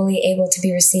be fully able to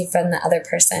be received from the other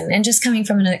person. And just coming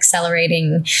from an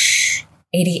accelerating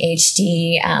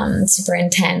ADHD, super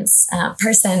intense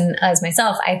person as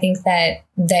myself, I think that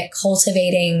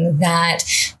cultivating that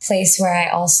place where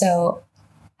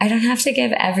I don't have to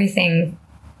give everything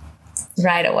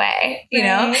right away. You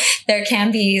know, there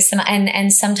can be some,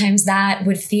 and sometimes that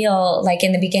would feel like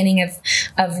in the beginning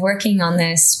of working on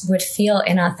this would feel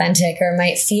inauthentic or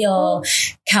might feel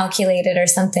calculated or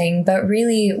something. But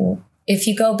really, if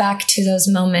you go back to those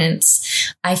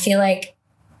moments, I feel like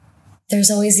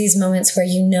there's always these moments where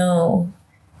you know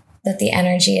that the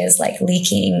energy is like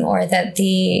leaking, or that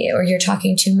or you're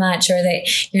talking too much, or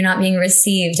that you're not being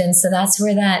received. And so that's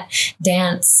where that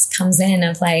dance comes in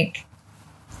of like,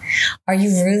 are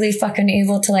you really fucking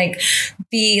able to like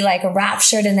be like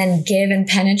raptured and then give and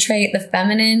penetrate the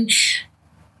feminine?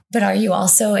 But are you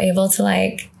also able to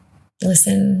like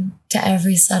listen to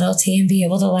every subtlety and be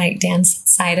able to like dance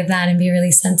inside of that and be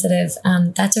really sensitive?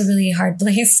 That's a really hard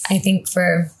place, I think,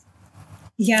 for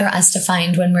us to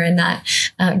find when we're in that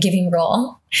giving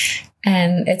role.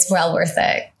 And it's well worth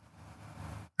it.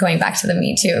 Going back to the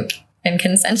Me Too and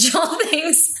consensual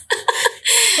things.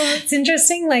 Well, it's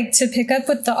interesting, like to pick up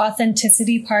with the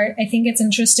authenticity part. I think it's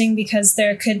interesting because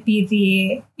there could be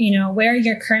the, you know, where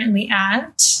you're currently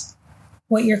at,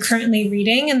 what you're currently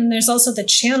reading. And there's also the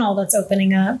channel that's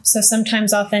opening up. So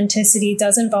sometimes authenticity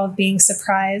does involve being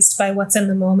surprised by what's in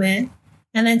the moment.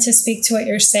 And then to speak to what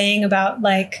you're saying about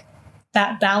like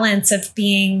that balance of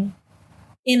being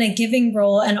in a giving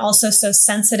role and also so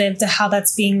sensitive to how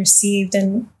that's being received.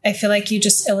 And I feel like you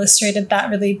just illustrated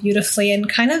that really beautifully and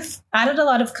kind of added a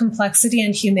lot of complexity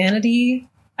and humanity.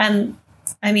 And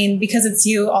I mean, because it's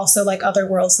you also like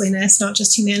otherworldliness, not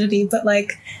just humanity, but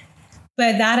like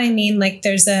by that, I mean, like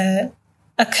there's a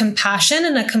compassion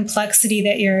and a complexity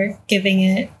that you're giving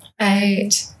it.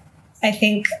 And I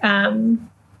think,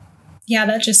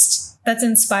 that's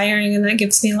inspiring, and that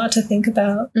gives me a lot to think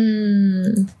about.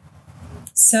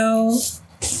 So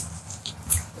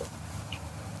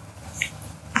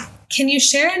can you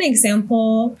share an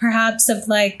example perhaps of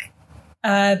like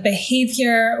a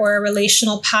behavior or a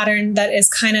relational pattern that is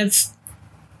kind of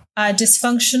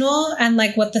dysfunctional, and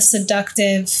like what the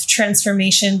seductive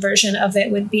transformation version of it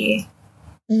would be?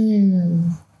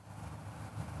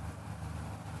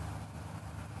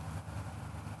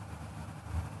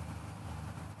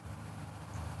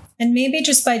 And maybe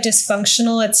just by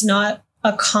dysfunctional, it's not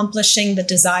accomplishing the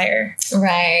desire.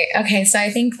 Right. Okay. So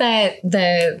I think that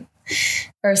the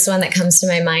first one that comes to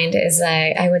my mind is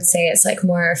I would say it's like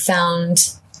more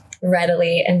found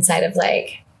readily inside of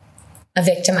like a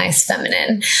victimized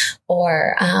feminine,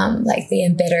 or like the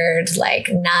embittered, like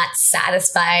not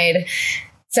satisfied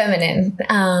feminine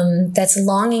that's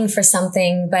longing for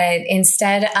something, but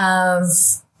instead of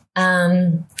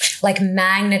like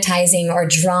magnetizing or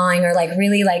drawing or like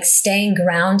really like staying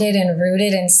grounded and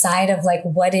rooted inside of like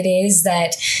what it is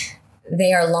that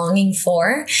they are longing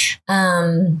for,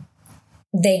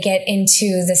 they get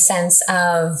into the sense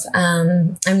of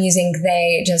I'm using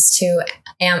they just to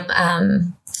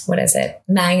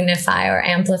magnify or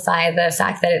amplify the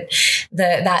fact that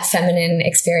that feminine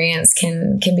experience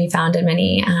can be found in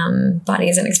many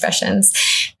bodies and expressions.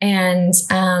 And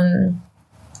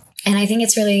I think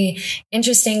it's really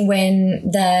interesting when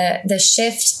the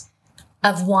shift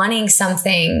of wanting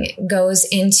something goes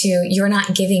into, you're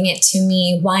not giving it to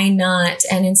me. Why not?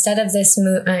 And instead of this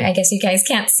move, I guess you guys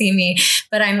can't see me,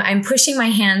 but I'm pushing my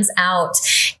hands out.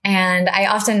 And I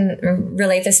often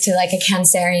relate this to like a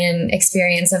Cancerian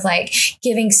experience of like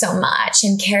giving so much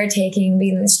and caretaking,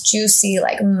 being this juicy,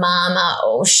 like mama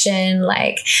ocean,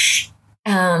 like,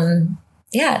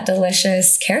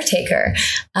 delicious caretaker.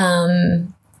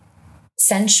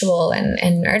 Sensual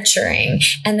and nurturing.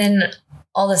 And then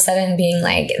all of a sudden being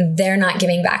like, they're not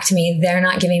giving back to me. They're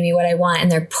not giving me what I want.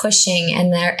 And they're pushing,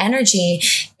 and their energy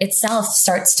itself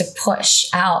starts to push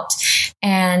out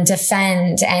and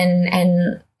defend.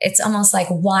 And it's almost like,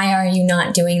 why are you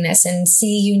not doing this? And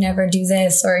see, you never do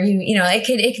this, or it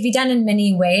could be done in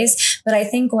many ways. But I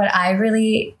think what I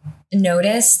really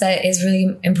notice that is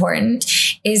really important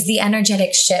is the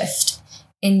energetic shift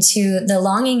into the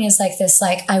longing is like this,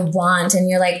 like, I want, and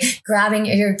you're like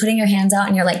you're putting your hands out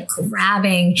and you're like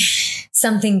grabbing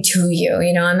something to you,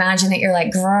 imagine that you're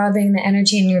like grabbing the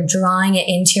energy and you're drawing it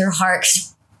into your heart.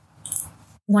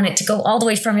 Want it to go all the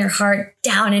way from your heart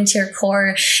down into your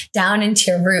core, down into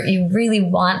your root. You really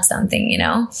want something,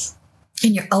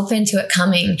 and you're open to it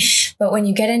coming. But when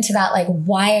you get into that, like,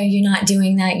 why are you not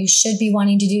doing that? You should be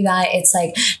wanting to do that. It's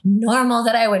like normal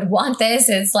that I would want this.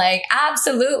 It's like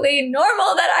absolutely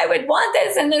normal that I would want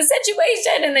this in this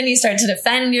situation. And then you start to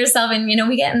defend yourself. And,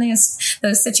 we get in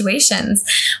those situations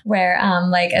where,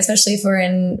 like, especially if we're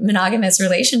in monogamous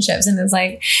relationships, and it's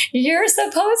like, you're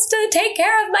supposed to take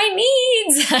care of my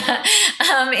needs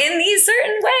in these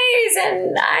certain ways.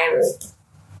 And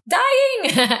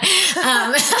dying.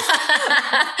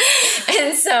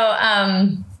 And so,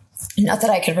 not that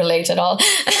I could relate at all.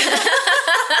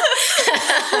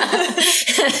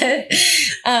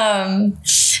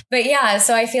 But yeah,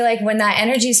 so I feel like when that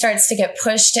energy starts to get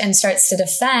pushed and starts to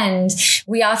defend,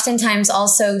 we oftentimes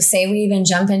also say we even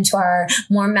jump into our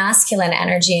more masculine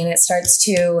energy, and it starts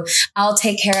to, I'll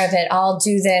take care of it. I'll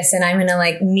do this. And I'm going to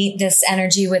like meet this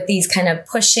energy with these kind of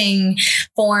pushing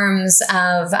forms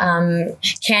of,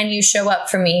 can you show up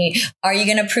for me? Are you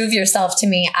going to prove yourself to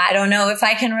me? I don't know if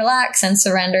I can relax and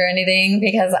surrender anything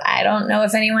because I don't know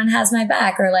if anyone has my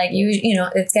back, or like, you know,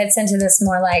 it gets into this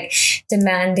more like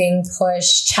demanding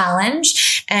push challenge.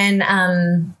 And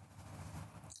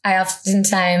I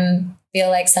oftentimes feel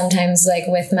like sometimes like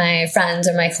with my friends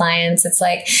or my clients, it's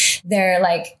like they're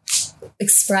like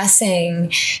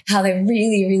expressing how they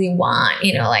really, really want,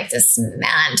 you know, like this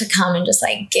man to come and just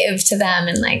like give to them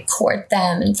and like court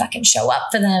them and fucking show up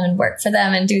for them and work for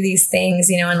them and do these things,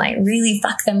 you know, and like really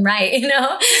fuck them right, you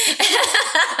know?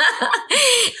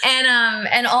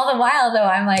 And all the while though,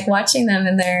 I'm like watching them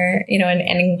and they're, you know, and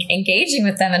engaging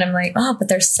with them. And I'm like, oh, but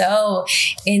they're so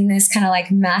in this kind of like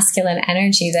masculine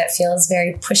energy that feels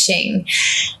very pushing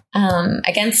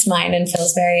against mine and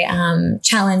feels very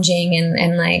challenging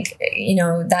and like, you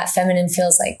know, that feminine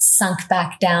feels like sunk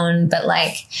back down, but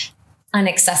like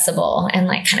inaccessible and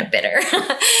like kind of bitter.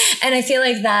 And I feel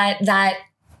like that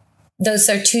those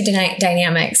are two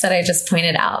dynamics that I just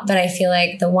pointed out. But I feel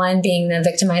like the one being the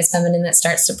victimized feminine that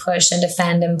starts to push and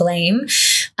defend and blame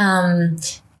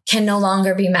can no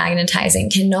longer be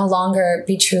magnetizing, can no longer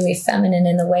be truly feminine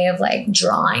in the way of like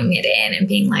drawing it in and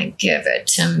being like, give it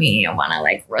to me. I want to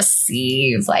like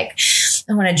receive, like,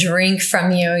 I want to drink from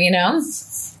you, you know?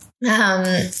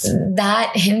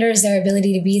 That hinders their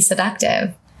ability to be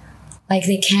seductive. Like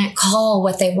they can't call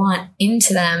what they want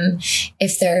into them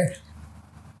if they're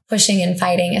pushing and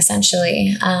fighting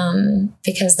essentially,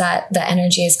 because the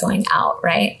energy is going out.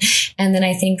 Right. And then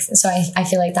I think, so I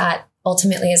feel like that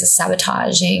ultimately is a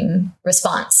sabotaging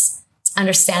response. It's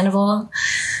understandable.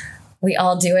 We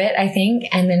all do it, I think.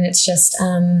 And then it's just,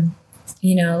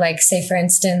 you know, like say for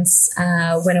instance,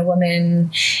 when a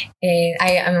woman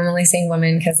I'm only saying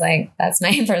woman because like that's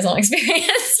my personal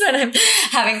experience when I'm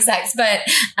having sex, but,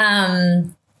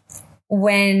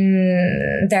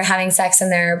 when they're having sex and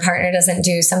their partner doesn't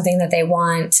do something that they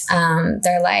want,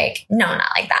 they're like, no, not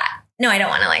like that. No, I don't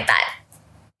want it like that.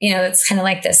 You know, it's kind of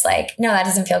like this, like, no, that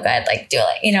doesn't feel good. Like, do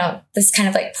it. You know, this kind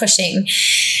of like pushing.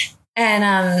 And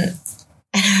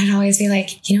I would always be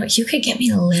like, you know, you could get me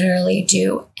to literally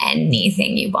do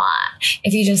anything you want.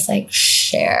 If you just like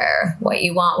share what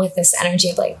you want with this energy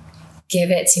of like, give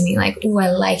it to me. Like, ooh, I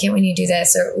like it when you do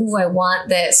this, or ooh, I want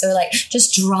this, or like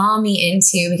just draw me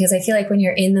into, because I feel like when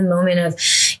you're in the moment of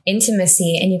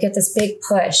intimacy and you get this big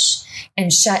push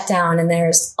and shut down and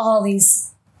there's all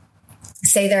these,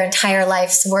 say their entire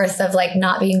life's worth of like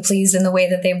not being pleased in the way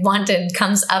that they wanted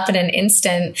comes up in an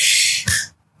instant.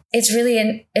 It's really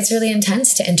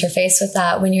intense to interface with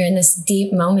that when you're in this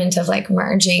deep moment of like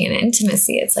merging and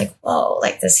intimacy. It's like, whoa,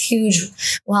 like this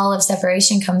huge wall of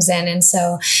separation comes in. And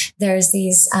so there's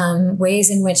these ways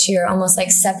in which you're almost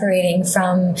like separating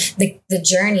from the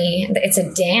journey. It's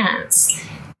a dance.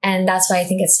 And that's why I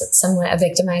think it's somewhat a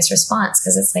victimized response,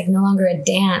 because it's like no longer a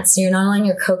dance. You're no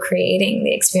longer co-creating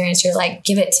the experience. You're like,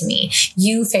 give it to me.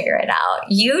 You figure it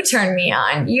out. You turn me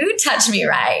on. You touch me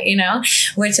right, you know,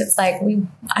 which it's like,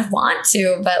 I want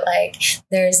to, but like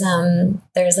there's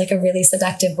like a really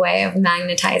seductive way of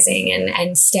magnetizing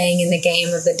and staying in the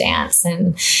game of the dance.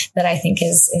 And that I think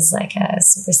is like a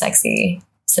super sexy,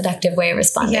 seductive way of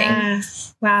responding. Yeah.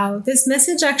 Wow. This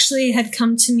message actually had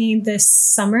come to me this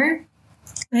summer.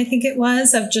 I think it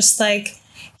was, of just like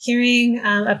hearing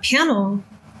a panel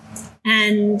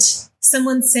and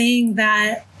someone saying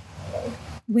that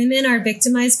women are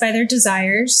victimized by their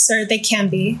desires, or they can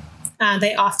be.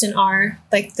 They often are,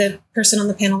 like the person on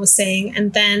the panel was saying.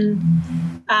 And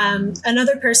then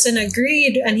another person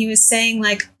agreed, and he was saying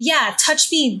like, yeah,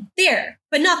 touch me there,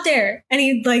 but not there. And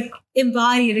he like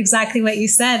embodied exactly what you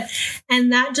said.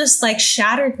 And that just like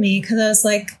shattered me, because I was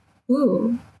like,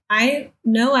 ooh, I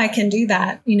know I can do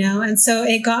that, you know? And so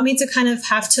it got me to kind of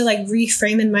have to like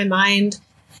reframe in my mind,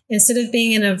 instead of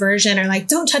being in aversion or like,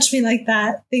 don't touch me like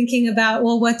that, thinking about,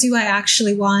 well, what do I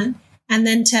actually want? And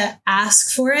then to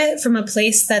ask for it from a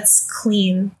place that's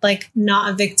clean, like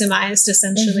not victimized,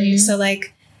 essentially. Mm-hmm. So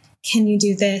like, can you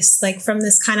do this? Like from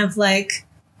this kind of like,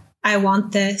 I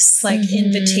want this, like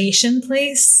invitation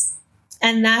place.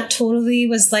 And that totally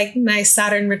was like my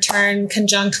Saturn return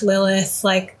conjunct Lilith,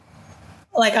 like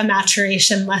a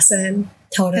maturation lesson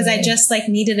Totally. Because I just like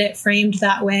needed it framed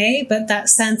that way. But that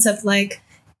sense of like,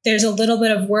 there's a little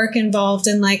bit of work involved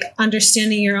in like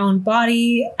understanding your own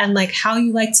body and like how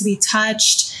you like to be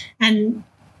touched. And,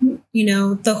 you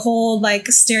know, the whole like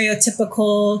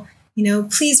stereotypical, you know,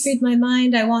 please read my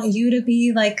mind. I want you to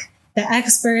be like the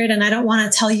expert and I don't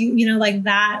want to tell you, you know, like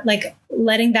that, like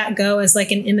letting that go as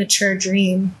like an immature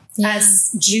dream,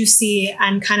 as juicy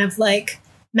and kind of like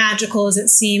magical as it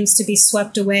seems to be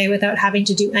swept away without having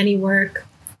to do any work,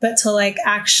 but to like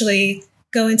actually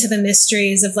go into the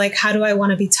mysteries of like, how do I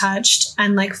want to be touched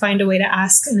and like find a way to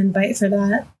ask and invite for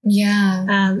that. Yeah.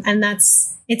 And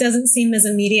it doesn't seem as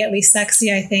immediately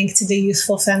sexy, I think, to the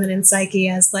youthful feminine psyche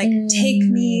as like, take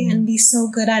me and be so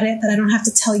good at it that I don't have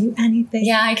to tell you anything.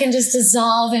 Yeah, I can just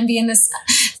dissolve and be in this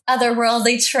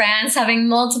otherworldly trance, having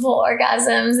multiple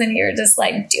orgasms, and you're just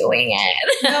like doing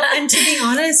it. No, and to be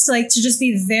honest, like to just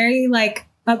be very like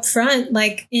upfront,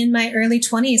 like in my early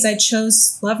 20s, I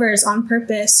chose lovers on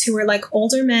purpose who were like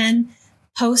older men,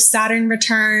 post Saturn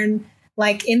return,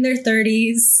 like in their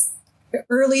 30s,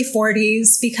 early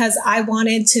 40s, because I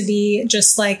wanted to be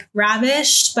just like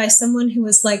ravished by someone who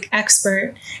was like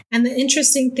expert. And the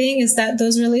interesting thing is that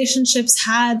those relationships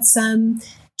had some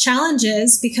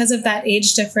challenges because of that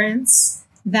age difference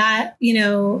that, you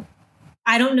know,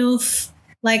 I don't know if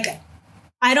like,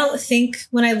 I don't think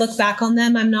when I look back on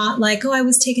them, I'm not like, oh, I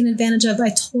was taken advantage of. I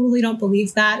totally don't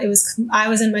believe that. I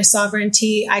was in my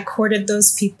sovereignty. I courted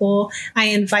those people. I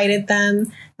invited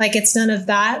them. Like it's none of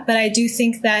that. But I do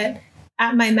think that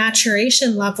at my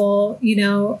maturation level, you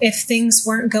know, if things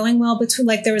weren't going well between,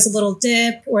 like there was a little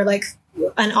dip or like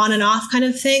an on and off kind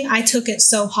of thing, I took it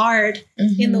so hard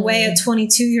in the way a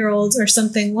 22-year-old or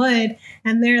something would.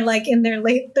 And they're like in their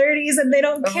late 30s and they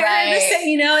don't care, right.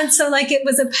 You know? And so like it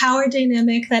was a power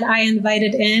dynamic that I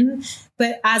invited in.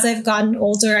 But as I've gotten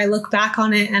older, I look back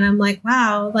on it and I'm like,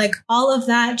 wow, like all of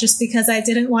that just because I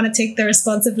didn't want to take the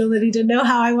responsibility to know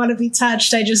how I want to be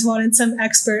touched. I just wanted some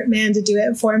expert man to do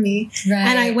it for me. Right.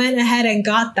 And I went ahead and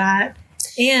got that.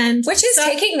 And which is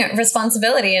taking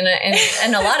responsibility in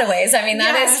a lot of ways. I mean,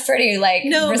 that is pretty like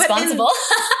responsible.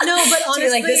 But honestly, to be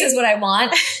like, this is what I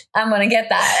want. I'm going to get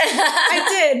that. I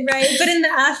did. Right. But in the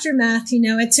aftermath, you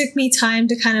know, it took me time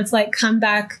to kind of like come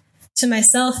back to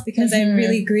myself because I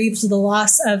really grieved the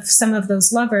loss of some of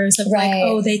those lovers of like,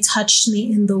 oh, they touched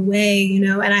me in the way, you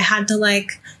know, and I had to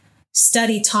like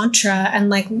study tantra and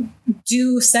like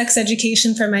do sex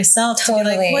education for myself to be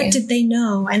like, what did they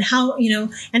know and how, you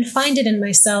know, and find it in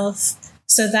myself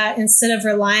so that instead of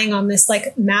relying on this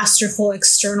like masterful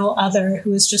external other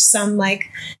who is just some like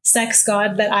sex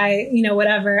god that I, you know,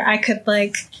 whatever, I could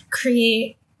like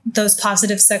create those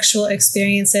positive sexual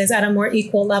experiences at a more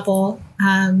equal level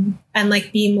and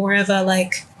like be more of a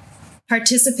like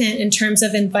participant in terms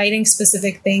of inviting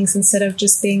specific things instead of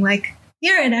just being like,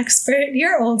 you're an expert,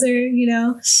 you're older, you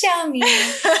know. Show me.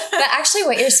 But actually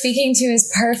what you're speaking to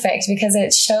is perfect because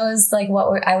it shows like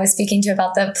what I was speaking to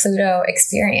about the Pluto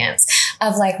experience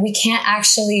of like, we can't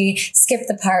actually skip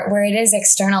the part where it is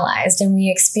externalized and we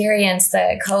experience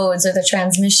the codes or the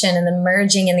transmission and the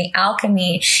merging and the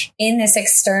alchemy in this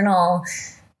external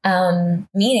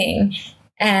meeting.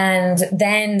 And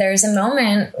then there's a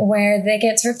moment where they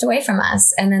get ripped away from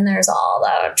us. And then there's all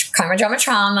the karma,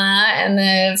 trauma, and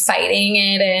the fighting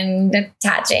it and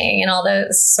attaching and all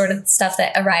the sort of stuff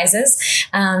that arises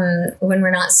when we're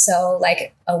not so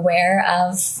like aware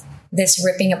of this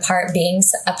ripping apart being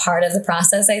a part of the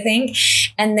process, I think.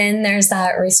 And then there's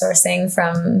that resourcing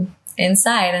from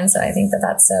inside. And so I think that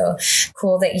that's so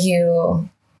cool that you,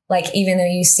 like, even though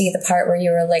you see the part where you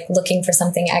were like looking for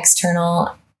something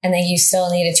external and then you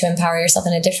still needed to empower yourself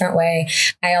in a different way,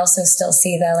 I also still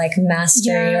see the like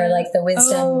mastery or like the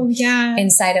wisdom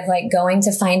inside of like going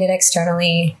to find it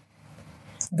externally,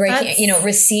 breaking, you know,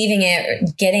 receiving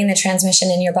it, getting the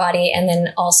transmission in your body, and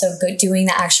then also doing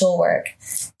the actual work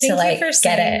to like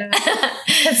get it.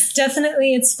 It's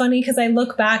definitely, it's funny because I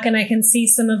look back and I can see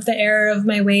some of the error of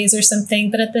my ways or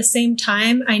something, but at the same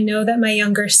time, I know that my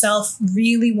younger self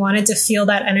really wanted to feel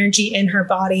that energy in her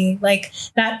body. Like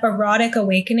that erotic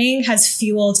awakening has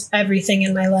fueled everything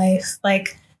in my life.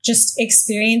 Like just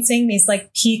experiencing these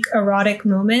like peak erotic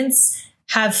moments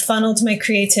have funneled my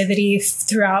creativity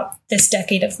throughout this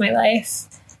decade of my life.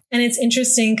 And it's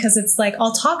interesting because it's like,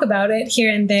 I'll talk about it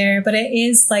here and there, but it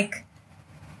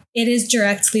is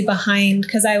directly behind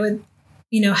because I would,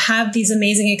 you know, have these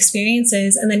amazing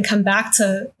experiences and then come back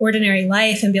to ordinary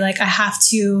life and be like, I have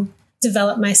to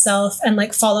develop myself and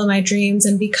like follow my dreams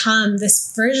and become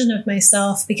this version of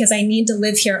myself because I need to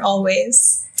live here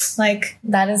always. Like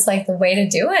that is like the way to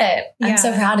do it. I'm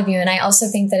so proud of you. And I also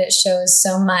think that it shows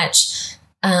so much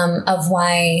of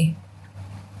why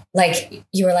like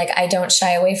you were like, I don't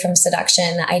shy away from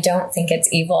seduction. I don't think it's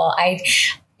evil. I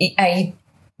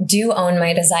do own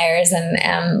my desires and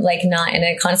am like not in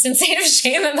a constant state of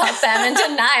shame about them and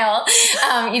denial.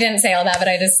 You didn't say all that, but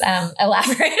I just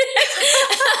elaborated.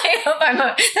 I hope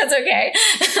that's okay.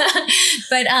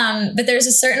 But there's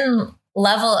a certain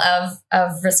level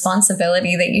of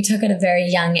responsibility that you took at a very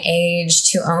young age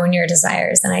to own your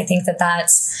desires. And I think that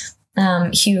that's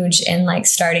huge in like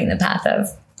starting the path of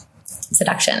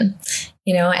seduction,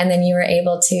 you know, and then you were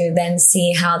able to then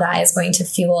see how that is going to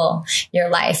fuel your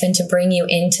life and to bring you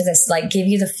into this, like give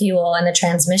you the fuel and the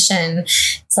transmission.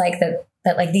 It's like that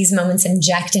like these moments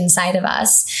inject inside of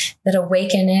us that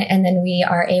awaken it. And then we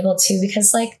are able to,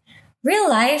 because like real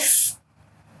life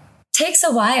takes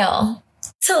a while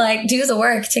to like do the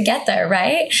work to get there,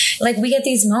 right? Like we get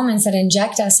these moments that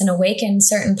inject us and awaken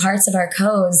certain parts of our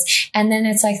codes. And then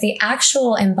it's like the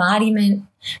actual embodiment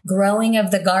growing of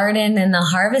the garden and the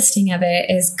harvesting of it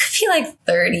could be like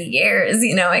 30 years,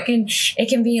 you know, it can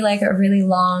be like a really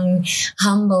long,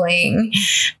 humbling,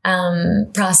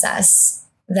 process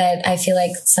that I feel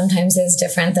like sometimes is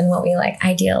different than what we like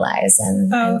idealize and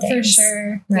things, for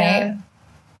sure. Right. Yeah.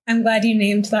 I'm glad you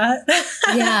named that.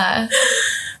 Yeah.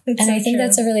 And so I think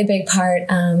that's a really big part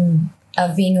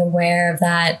of being aware of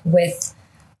that when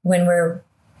we're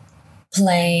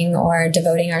playing or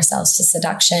devoting ourselves to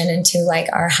seduction and to like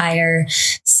our higher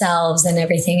selves and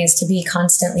everything, is to be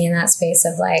constantly in that space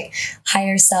of like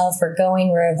higher self.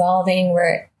 We're evolving,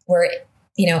 we're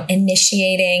you know,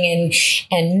 initiating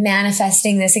and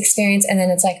manifesting this experience. And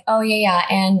then it's like, oh yeah.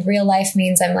 And real life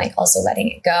means I'm like also letting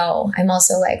it go. I'm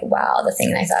also like, wow, the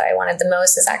thing I thought I wanted the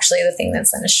most is actually the thing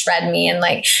that's going to shred me and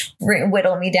like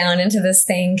whittle me down into this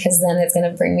thing. Cause then it's going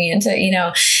to bring me into, you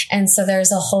know, and so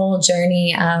there's a whole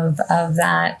journey of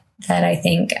that I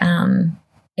think,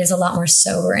 is a lot more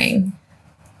sobering,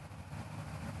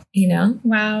 you know?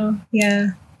 Wow.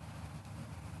 Yeah.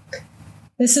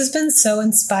 This has been so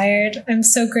inspired. I'm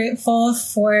so grateful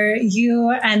for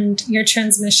you and your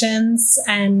transmissions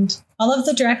and all of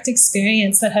the direct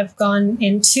experience that have gone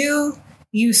into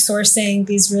you sourcing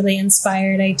these really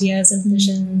inspired ideas and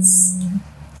visions.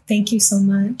 Thank you so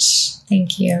much.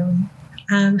 Thank you.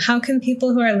 How can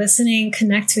people who are listening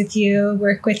connect with you,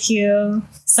 work with you,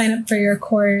 sign up for your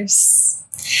course?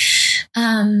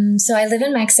 So I live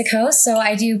in Mexico, so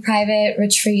I do private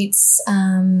retreats,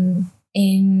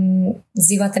 in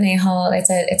Zihuatanejo.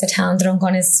 It's a town,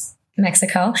 Troncones,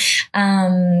 Mexico.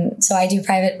 So I do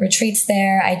private retreats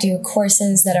there. I do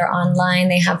courses that are online.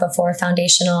 They have before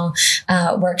foundational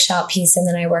workshop piece, and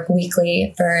then I work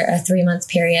weekly for a 3-month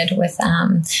period with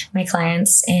my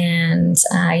clients. And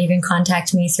you can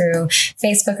contact me through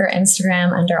Facebook or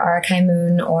Instagram under Arakai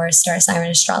Moon or Star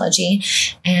Siren Astrology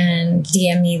and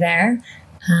DM me there.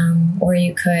 Or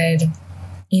you could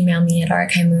email me at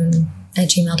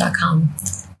arakaimoon@gmail.com.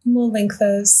 We'll link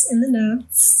those in the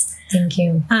notes. Thank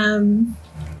you.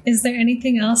 Is there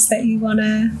anything else that you want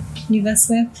to leave us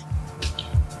with?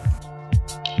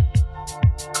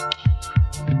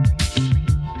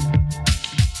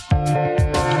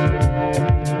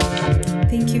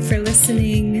 Thank you for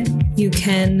listening. You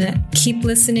can keep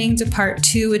listening to part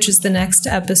 2, which is the next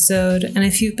episode. And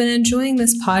if you've been enjoying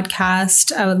this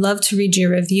podcast, I would love to read your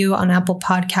review on Apple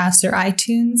Podcasts or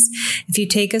iTunes. If you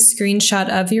take a screenshot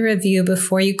of your review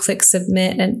before you click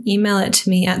submit and email it to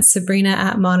me at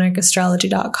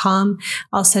sabrina@monarchastrology.com,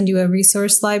 I'll send you a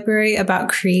resource library about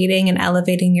creating and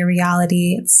elevating your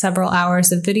reality. It's several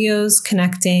hours of videos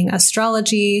connecting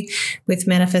astrology with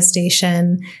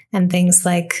manifestation and things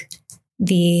like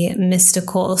the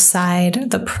mystical side,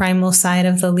 the primal side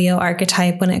of the Leo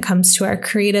archetype when it comes to our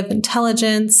creative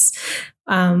intelligence.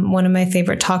 One of my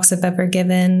favorite talks I've ever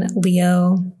given,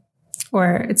 Leo,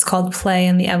 or it's called Play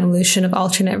and the Evolution of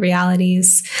Alternate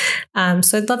Realities.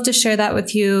 So I'd love to share that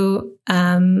with you.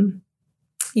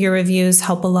 Your reviews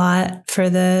help a lot for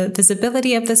the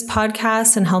visibility of this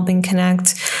podcast and helping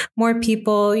connect more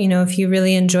people. You know, if you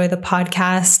really enjoy the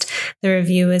podcast, the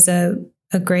review is a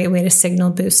great way to signal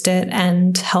boost it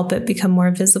and help it become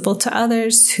more visible to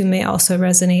others who may also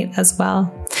resonate as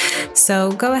well.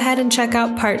 So go ahead and check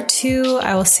out part 2.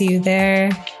 I will see you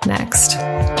there next.